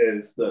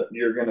is that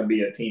you're going to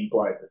be a team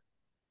player,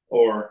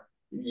 or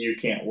you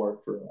can't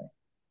work for me.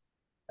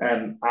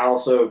 And I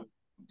also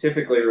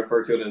typically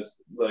refer to it as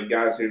the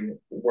guys who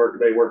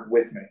they work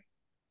with me.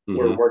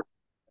 Mm-hmm.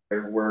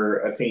 We're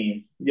a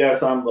team.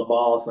 Yes, I'm the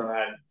boss, and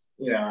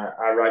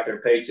I write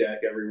their paycheck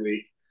every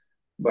week,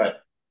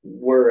 but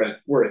we're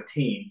a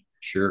team.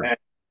 Sure.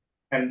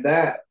 And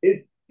that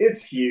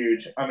it's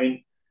huge. I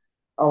mean,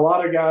 a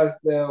lot of guys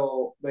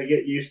they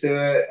get used to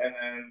it and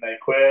then they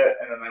quit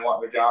and then they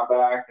want their job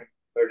back and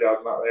their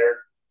job's not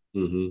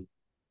there. Mm-hmm.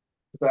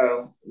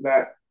 So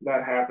that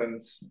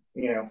happens.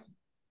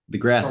 The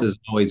grass is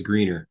always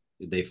greener.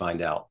 They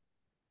find out.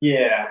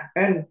 Yeah,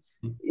 and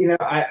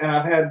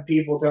I've had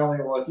people tell me,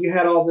 well, if you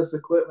had all this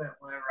equipment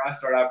whenever I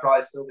started, I'd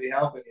probably still be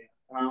helping you.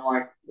 And I'm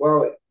like,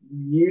 well,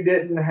 you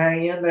didn't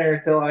hang in there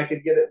until I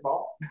could get it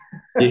bought.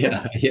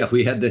 Yeah,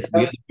 we had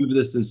to move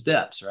this in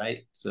steps,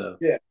 right? So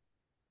yeah,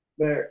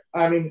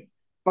 I mean,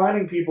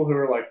 finding people who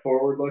are like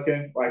forward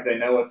looking, like they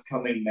know what's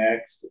coming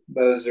next,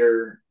 those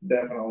are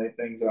definitely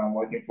things that I'm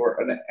looking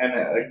for. And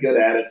a good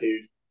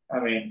attitude. I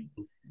mean,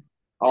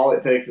 all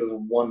it takes is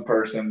one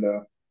person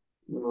to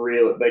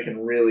they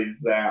can really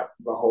zap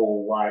the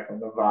whole life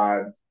and the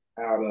vibe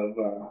out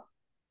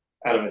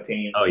of a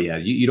team. Oh yeah,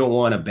 you don't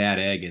want a bad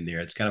egg in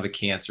there. It's kind of a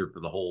cancer for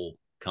the whole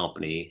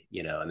company,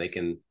 and they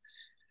can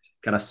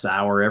kind of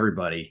sour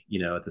everybody,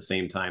 at the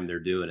same time they're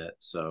doing it.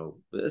 So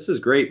this is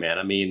great, man.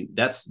 I mean,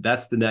 that's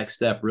the next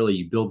step, really.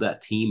 You build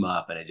that team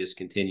up and it just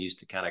continues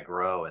to kind of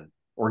grow. And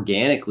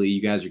organically,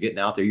 you guys are getting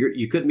out there.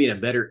 You couldn't be in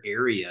a better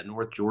area,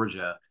 North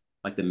Georgia,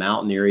 like the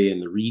mountain area in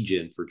the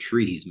region for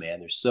trees, man.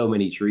 There's so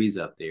many trees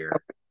up there.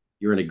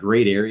 You're in a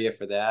great area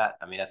for that.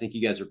 I mean, I think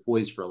you guys are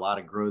poised for a lot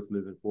of growth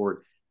moving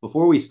forward.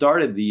 Before we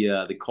started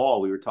the call,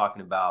 we were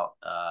talking about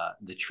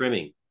the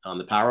trimming on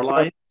the power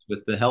line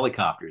with the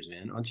helicopters,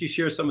 man. Why don't you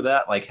share some of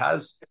that? Like, how'd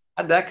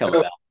that come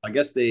about? I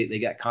guess they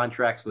got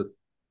contracts with,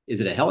 is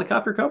it a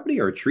helicopter company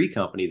or a tree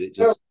company that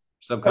So, just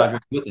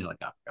subcontracts with the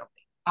helicopter company?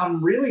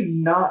 I'm really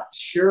not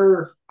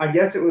sure. I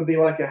guess it would be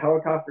like a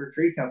helicopter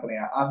tree company.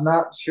 I'm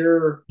not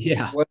sure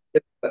Yeah. what.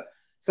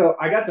 So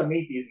I got to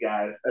meet these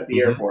guys at the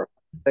Mm-hmm. airport.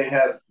 They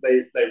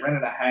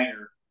rented a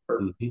hangar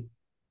or Mm-hmm.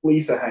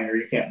 lease a hangar.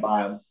 You can't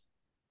buy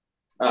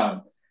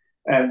them.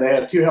 And they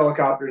have two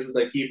helicopters that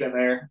they keep in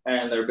there,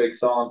 and they're big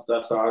saw and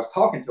stuff. So I was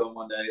talking to them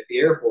one day at the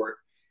airport,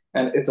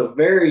 and it's a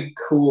very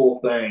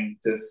cool thing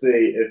to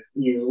see. It's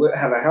you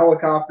have a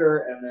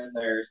helicopter, and then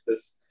there's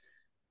this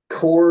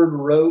cord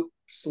rope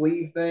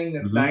sleeve thing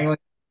that's Mm-hmm. dangling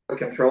the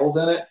controls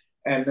in it,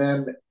 and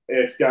then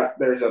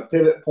there's a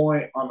pivot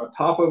point on the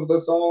top of the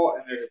saw,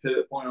 and there's a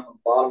pivot point on the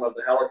bottom of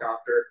the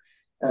helicopter,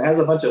 and it has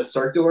a bunch of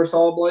circular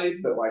saw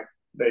blades that like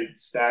they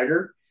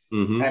stagger,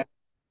 Mm-hmm. and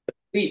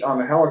seat on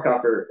the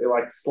helicopter, it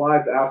like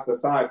slides out to the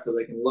side so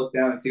they can look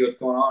down and see what's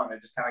going on. And they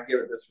just kind of give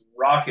it this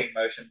rocking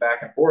motion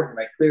back and forth, and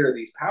they clear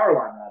these power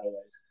line right of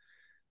ways.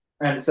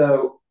 And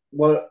so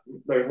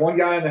there's one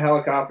guy in the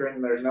helicopter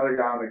and there's another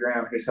guy on the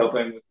ground who's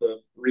helping with the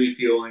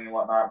refueling and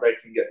whatnot. They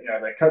can get,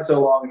 they cut so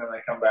long and then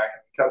they come back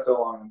and cut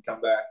so long and come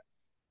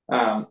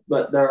back.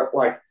 But they're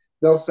like,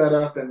 they'll set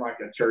up in like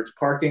a church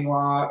parking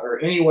lot or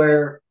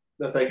anywhere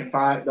that they can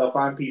find. They'll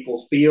find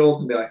people's fields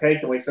and be like, "Hey,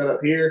 can we set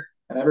up here?"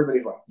 And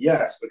everybody's like,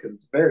 "Yes," because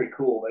it's very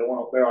cool.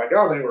 They're like,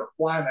 "Oh, they were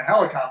flying the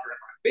helicopter in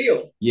my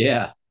field,"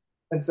 Yeah.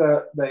 and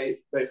so they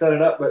set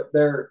it up. But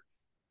they're,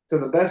 to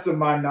the best of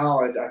my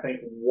knowledge, I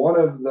think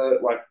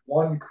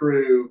one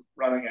crew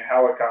running a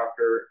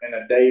helicopter in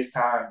a day's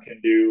time can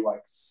do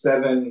like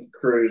 7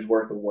 crews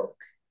worth of work.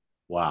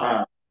 Wow.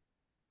 Uh,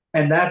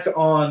 and that's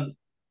on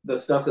the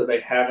stuff that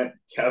they haven't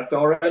kept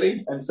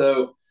already. And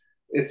so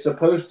it's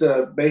supposed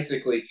to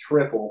basically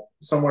triple,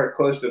 somewhere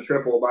close to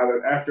triple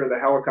after the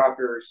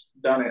helicopter's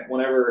done it.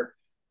 Whenever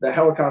the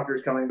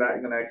helicopter's coming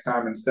back the next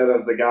time, instead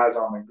of the guys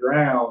on the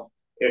ground,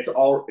 it's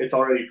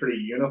already pretty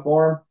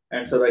uniform,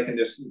 and so they can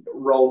just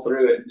roll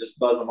through it and just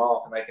buzz them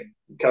off, and they can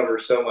cover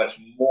so much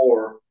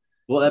more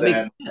Well, that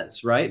makes than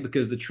sense, right?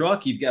 Because the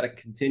truck, you've got to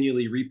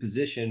continually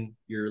reposition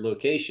your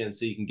location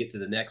so you can get to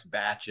the next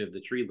batch of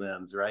the tree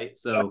limbs, right?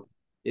 So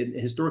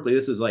historically,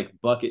 this is like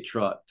bucket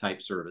truck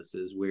type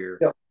services where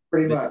yeah,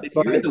 pretty much. if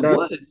you're in Bucket the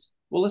truck. woods,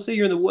 well, let's say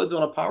you're in the woods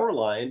on a power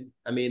line.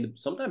 I mean,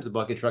 sometimes the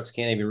bucket trucks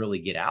can't even really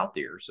get out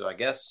there. So I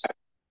guess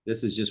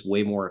this is just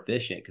way more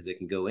efficient because it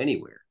can go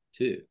anywhere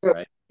too, So,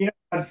 right?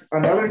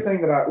 another thing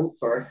that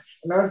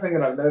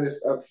I've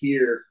noticed up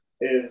here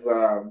is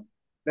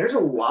there's a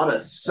lot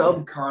of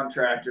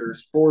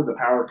subcontractors for the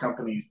power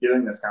companies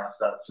doing this kind of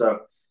stuff. So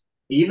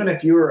even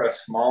if you were a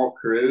small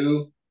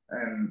crew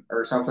and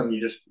or something,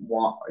 you just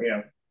want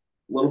a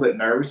little bit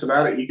nervous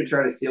about it, you could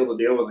try to seal the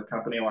deal with a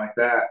company like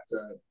that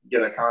to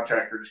get a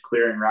contractor just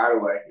clearing right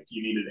away if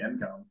you needed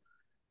income,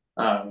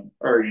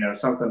 or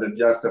something to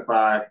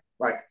justify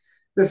like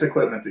this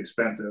equipment's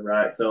expensive,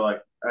 right? So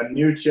like a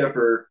new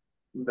chipper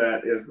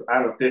I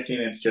have a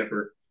 15-inch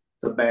chipper,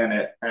 it's a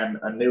Bennett, and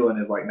a new one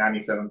is like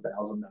 $97,000.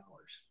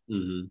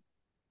 Mm-hmm.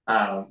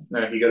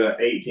 And if you go to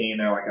 18,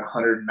 they're like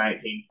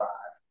 119.5.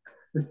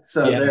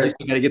 So Yeah, you they're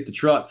got to get the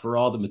truck for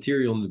all the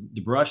material and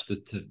the brush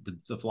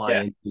to fly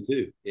yeah, into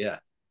too. Yeah.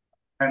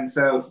 and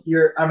so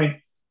you're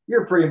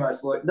pretty much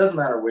it doesn't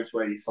matter which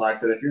way you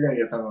slice it. If you're going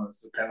to get something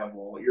that's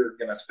dependable, you're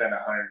going to spend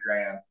 100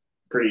 grand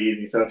pretty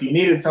easy. So if you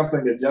needed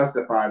something to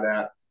justify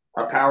that,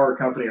 a power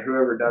company or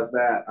whoever does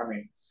that, I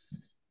mean,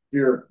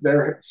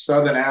 they're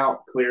subbing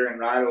out clearing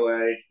right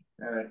away,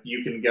 and if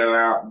you can go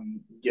out and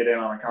get in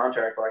on a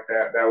contract like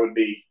that, it would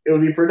be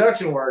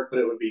production work, but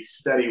it would be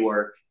steady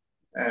work,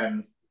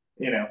 and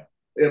you know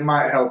it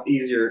might help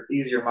ease your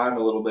mind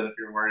a little bit if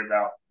you're worried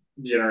about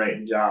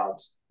generating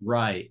jobs.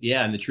 Right.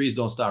 Yeah. And the trees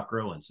don't stop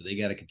growing. So they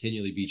got to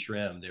continually be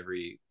trimmed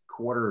every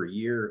quarter or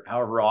year,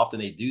 however often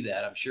they do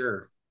that, I'm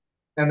sure.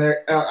 And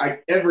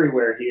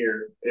everywhere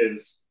here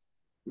is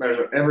there's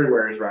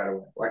everywhere is right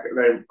away. Like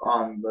they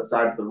on the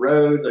sides of the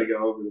roads, they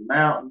go over the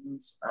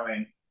mountains. I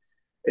mean,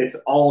 it's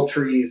all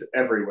trees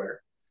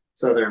everywhere.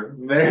 So there are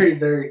very,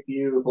 very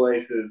few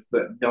places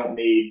that don't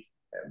need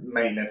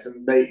maintenance,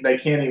 and they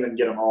can't even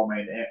get them all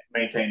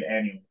maintained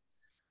annually.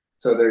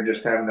 So they're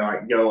just having to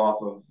like go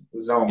off of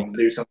zones,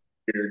 do some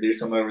here, do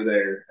some over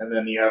there, and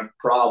then you have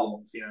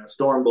problems.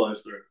 Storm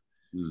blows through.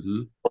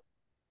 Mm-hmm.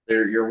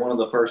 You're one of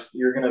the first.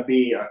 You're going to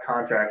be a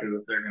contractor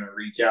that they're going to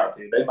reach out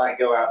to. They might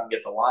go out and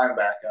get the line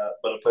back up,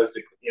 but opposed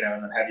to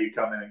and then have you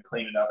come in and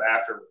clean it up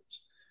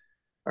afterwards,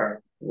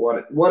 or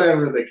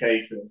whatever the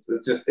case is.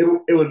 It's just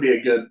it would be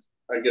a good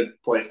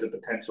place to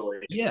potentially.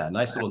 Yeah,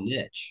 nice little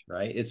niche,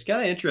 right? It's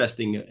kind of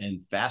interesting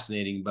and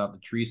fascinating about the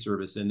tree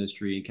service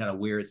industry and kind of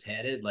where it's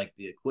headed, like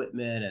the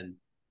equipment and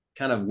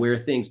kind of where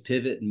things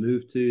pivot and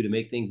move to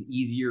make things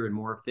easier and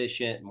more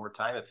efficient and more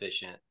time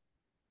efficient.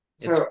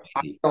 It's So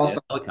crazy. Yeah,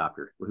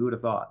 helicopter. Who would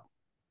have thought?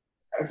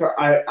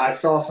 I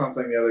saw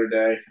something the other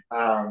day.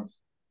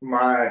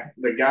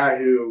 The guy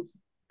who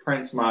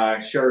prints my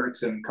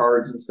shirts and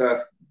cards and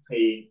stuff,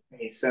 he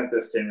sent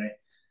this to me.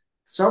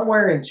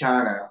 Somewhere in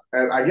China,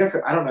 I guess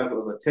I don't know if it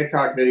was a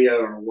TikTok video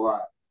or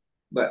what,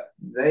 but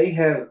they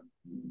have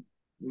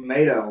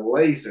made a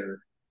laser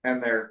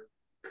and they're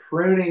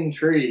pruning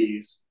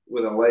trees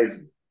with a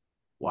laser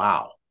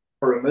Wow.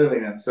 for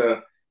removing them.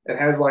 So it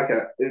has like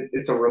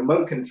it's a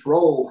remote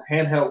control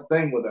handheld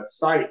thing with a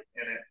sight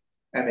in it,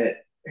 and it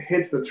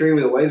hits the tree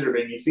with a laser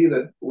beam. You see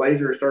the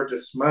laser start to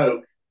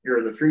smoke,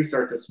 or the tree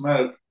start to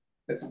smoke.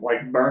 It's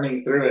like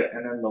burning through it,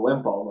 and then the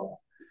limb falls off.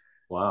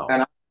 Wow.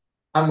 And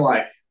I'm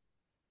like,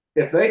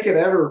 if they could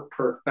ever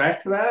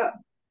perfect that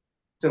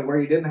to where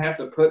you didn't have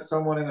to put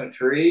someone in a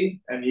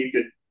tree, and you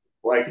could,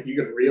 like, if you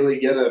could really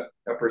get a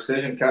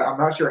precision cut. I'm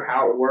not sure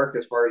how it would work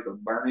as far as the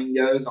burning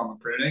goes on the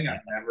pruning. I've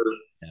never.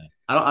 Yeah.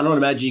 I don't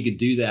imagine you could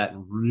do that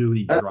in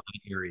really dry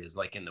areas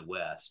like in the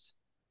West.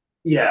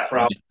 Yeah,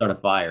 probably. Start a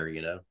fire,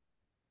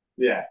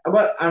 Yeah,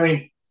 but I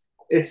mean,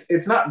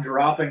 it's not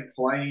dropping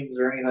flames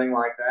or anything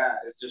like that.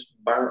 It's just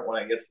burnt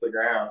when it gets to the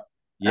ground.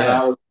 And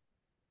Yeah.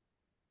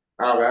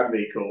 oh, that'd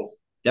be cool.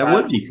 That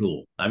would be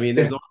cool. I mean,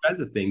 there's all kinds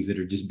of things that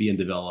are just being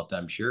developed,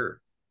 I'm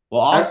sure. Well,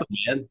 awesome,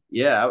 man.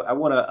 Yeah, I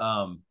want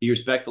to be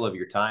respectful of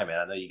your time, man.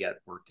 I know you got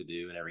work to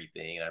do and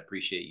everything, and I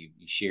appreciate you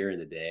sharing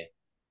today.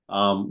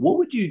 What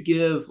would you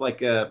give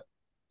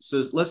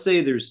so let's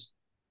say there's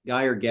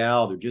guy or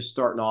gal, they're just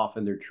starting off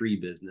in their tree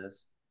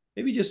business.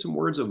 Maybe just some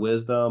words of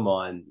wisdom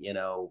on,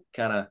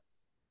 kind of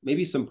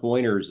maybe some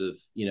pointers of,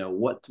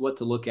 what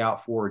to look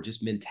out for,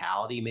 just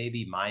mentality,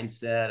 maybe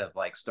mindset of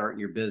like starting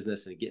your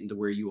business and getting to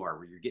where you are,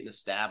 where you're getting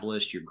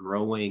established, you're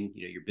growing,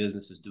 your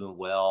business is doing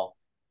well,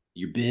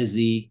 you're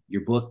busy,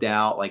 you're booked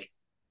out, like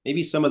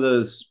maybe some of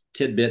those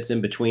tidbits in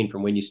between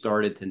from when you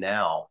started to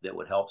now that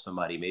would help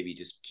somebody maybe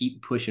just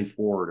keep pushing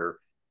forward or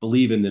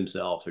believe in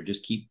themselves or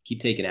just keep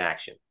taking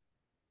action.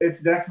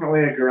 It's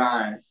definitely a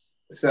grind.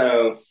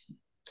 So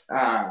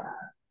uh,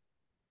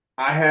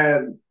 I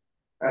had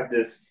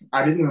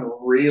I didn't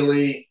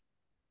really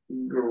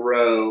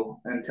grow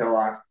until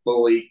I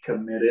fully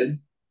committed.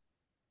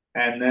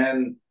 And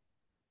then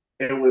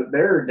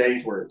there are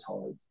days where it's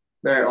hard.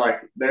 There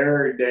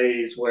are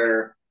days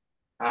where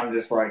I'm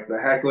just like, the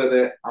heck with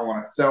it. I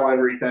want to sell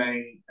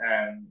everything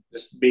and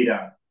just be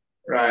done.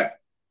 Right.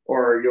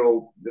 Or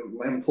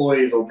the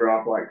employees will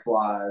drop like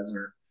flies,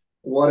 or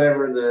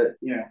whatever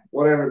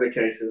the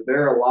case is.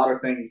 There are a lot of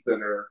things they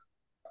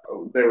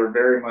were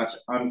very much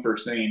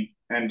unforeseen,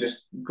 and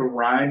just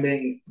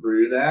grinding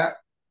through that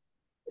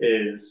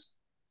is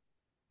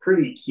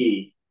pretty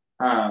key,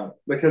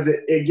 because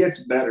it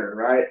gets better,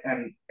 right?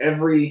 And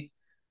everything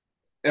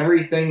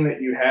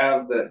that you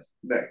have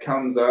that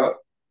comes up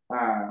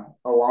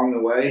along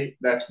the way,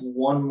 that's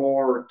one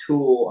more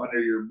tool under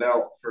your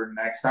belt for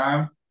next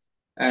time.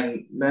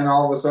 And then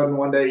all of a sudden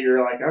one day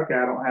you're like, okay,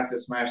 I don't have to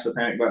smash the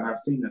panic button. I've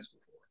seen this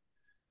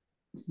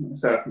before.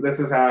 So this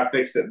is how I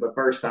fixed it the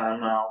first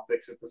time. I'll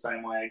fix it the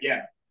same way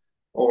again,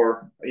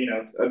 or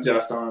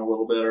adjust on it a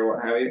little bit or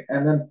what have you.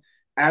 And then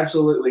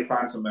absolutely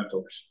find some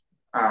mentors.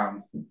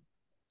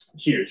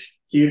 Huge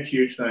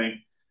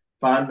thing.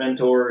 Find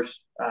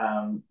mentors,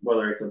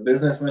 whether it's a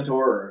business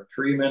mentor or a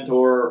tree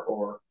mentor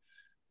or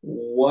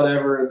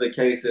whatever the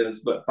case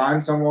is, but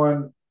find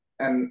someone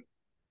and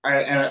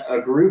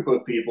a group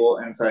of people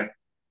and say,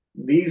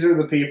 these are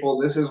the people,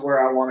 this is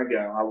where I want to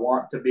go. I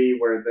want to be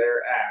where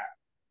they're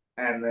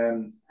at, and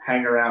then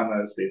hang around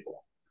those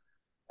people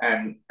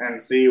and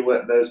see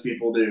what those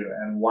people do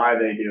and why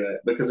they do it,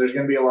 because there's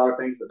going to be a lot of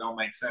things that don't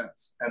make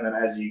sense, and then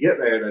as you get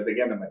there they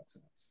begin to make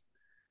sense.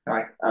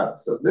 Like, oh,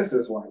 so this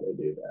is why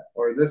they do that,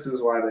 or this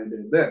is why they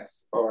did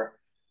this, or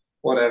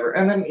whatever.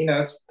 And then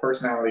it's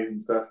personalities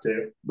and stuff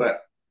too,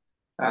 but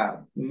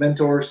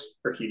mentors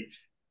are huge.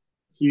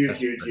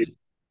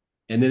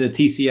 And then the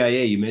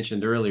TCIA you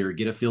mentioned earlier,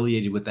 get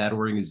affiliated with that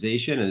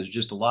organization, and there's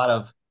just a lot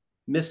of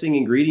missing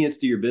ingredients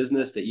to your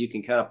business that you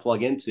can kind of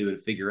plug into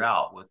and figure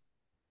out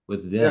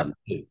with them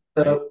too.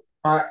 So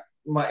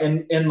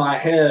in my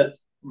head,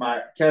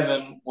 my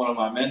Kevin, one of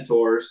my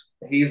mentors,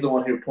 he's the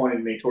one who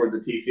pointed me toward the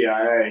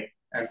TCIA,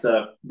 and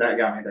so that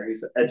got me there. He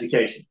said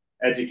education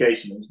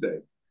is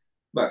big,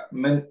 but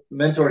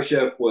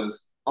mentorship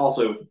was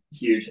also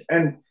huge.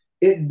 And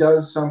it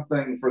does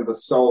something for the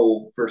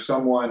soul for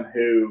someone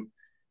who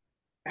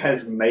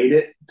has made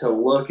it to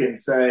look and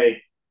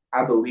say,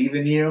 I believe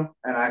in you,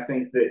 and I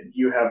think that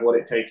you have what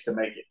it takes to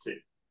make it too.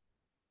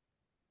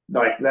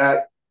 Like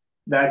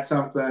that's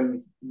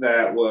something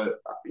that would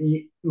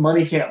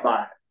money can't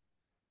buy it,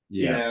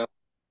 you Yeah. know.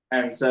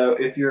 And so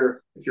if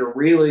you're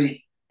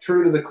really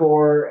true to the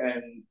core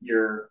and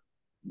you're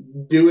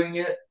doing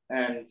it,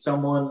 and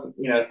someone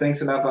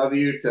thinks enough of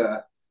you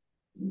to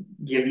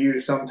give you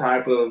some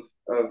type of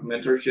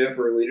mentorship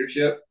or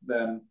leadership,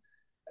 then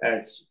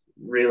it's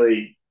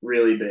really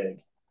really big.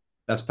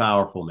 That's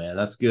powerful, man.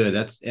 That's good.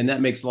 And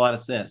that makes a lot of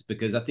sense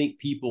because I think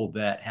people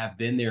that have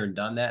been there and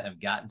done that and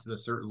have gotten to a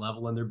certain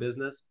level in their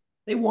business,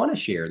 they want to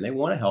share and they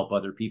want to help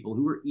other people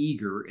who are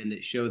eager and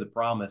that show the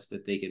promise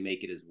that they can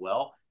make it as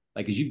well.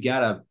 Like, cause you've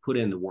got to put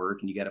in the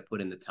work and you got to put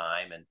in the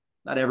time, and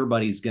not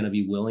everybody's going to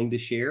be willing to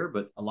share,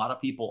 but a lot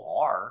of people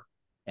are.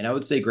 And I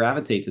would say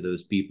gravitate to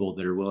those people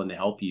that are willing to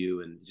help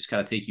you and just kind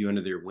of take you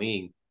under their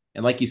wing.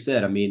 And like you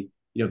said, I mean,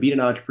 being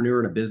an entrepreneur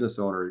and a business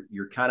owner,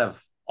 you're kind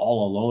of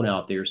all alone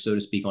out there, so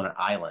to speak, on an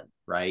island,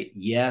 right?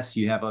 Yes,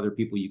 you have other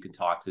people you can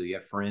talk to, you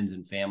have friends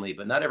and family,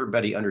 but not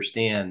everybody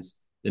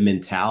understands the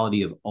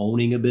mentality of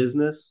owning a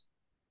business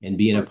and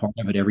being a part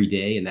of it every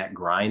day and that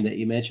grind that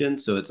you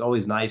mentioned. So it's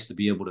always nice to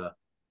be able to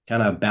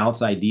kind of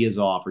bounce ideas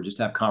off or just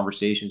have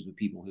conversations with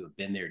people who have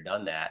been there,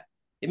 done that.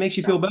 It makes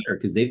you feel better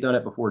because they've done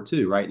it before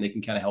too, right? And they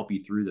can kind of help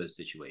you through those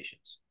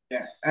situations.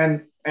 Yeah,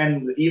 and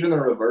even the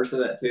reverse of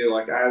that too.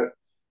 Like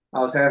I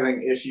was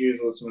having issues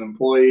with some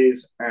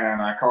employees,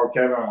 and I called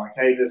Kevin. I'm like,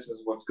 "Hey, this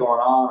is what's going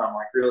on." I'm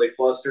like really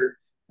flustered,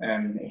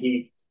 and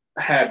he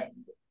had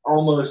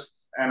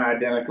almost an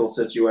identical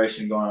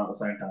situation going on at the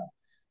same time.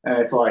 And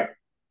it's like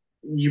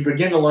you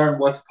begin to learn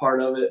what's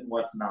part of it and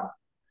what's not.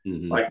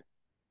 Mm-hmm. Like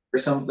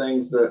there's some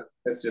things that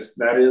it's just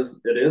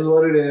it is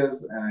what it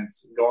is, and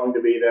it's going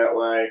to be that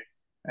way.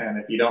 And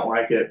if you don't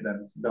like it,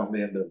 then don't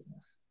be in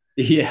business.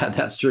 Yeah,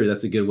 that's true.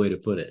 That's a good way to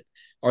put it.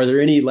 Are there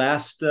any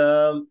last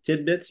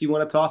tidbits you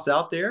want to toss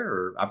out there?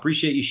 Or I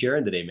appreciate you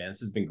sharing today, man.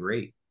 This has been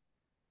great.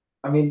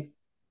 I mean,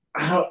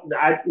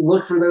 I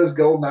look for those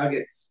gold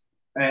nuggets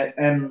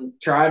and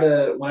try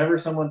to, whenever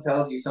someone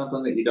tells you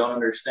something that you don't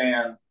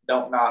understand,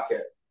 don't knock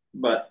it,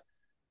 but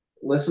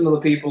listen to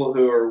the people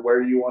who are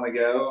where you want to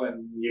go,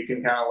 and you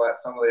can kind of let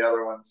some of the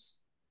other ones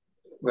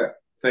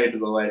fade to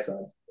the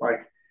wayside.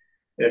 Like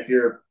if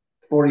you're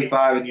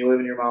 45 and you live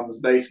in your mom's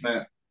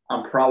basement,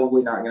 I'm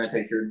probably not going to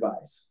take your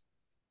advice.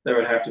 There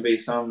would have to be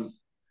some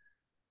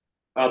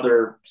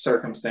other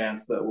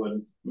circumstance that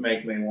would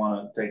make me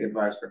want to take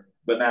advice from you.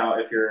 But now,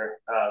 if you're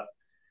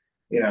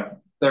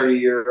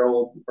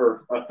 30-year-old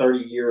or a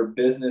 30-year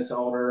business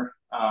owner,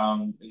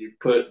 you've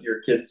put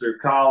your kids through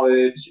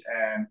college,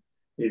 and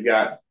you've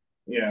got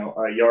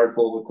a yard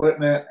full of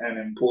equipment and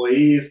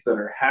employees that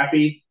are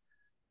happy,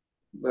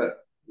 that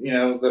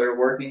that are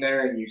working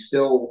there, and you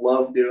still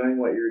love doing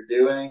what you're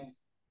doing,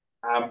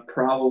 I'm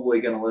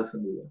probably going to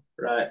listen to you,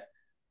 right?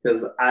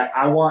 Because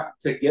I want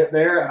to get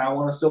there and I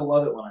want to still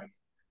love it when I get.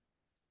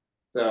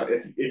 So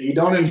if you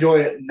don't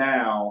enjoy it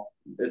now,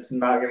 it's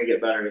not going to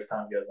get better as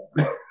time goes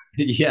on.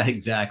 Yeah,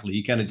 exactly.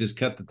 You kind of just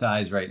cut the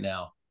ties right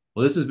now.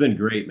 Well, this has been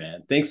great,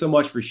 man. Thanks so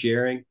much for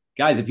sharing.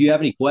 Guys, if you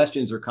have any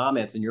questions or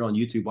comments and you're on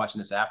YouTube watching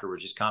this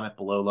afterwards, just comment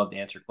below. Love to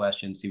answer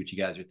questions, see what you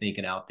guys are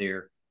thinking out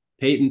there.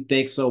 Peyton,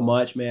 thanks so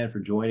much, man,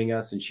 for joining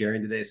us and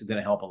sharing today. This is going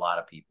to help a lot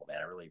of people, man.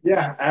 I really appreciate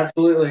Yeah,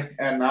 absolutely.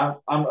 And I'm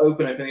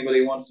open if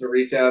anybody wants to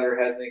reach out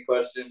or has any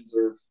questions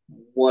or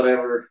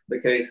whatever the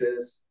case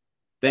is.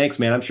 Thanks,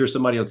 man. I'm sure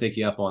somebody will take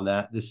you up on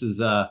that. This is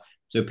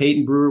so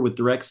Peyton Brewer with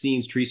Direct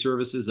Scenes Tree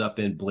Services up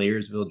in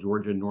Blairsville,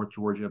 Georgia, North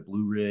Georgia,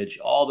 Blue Ridge,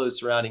 all those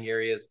surrounding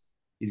areas.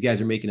 These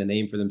guys are making a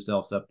name for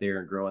themselves up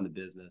there and growing the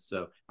business.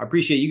 So I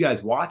appreciate you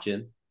guys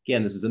watching.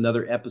 Again, this is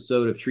another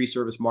episode of Tree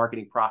Service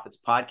Marketing Profits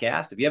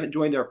Podcast. If you haven't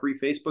joined our free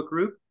Facebook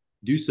group,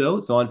 do so.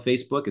 It's on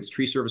Facebook. It's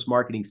Tree Service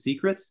Marketing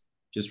Secrets.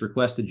 Just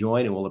request to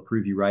join and we'll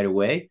approve you right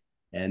away.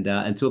 And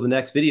until the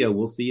next video,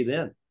 we'll see you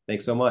then.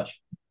 Thanks so much.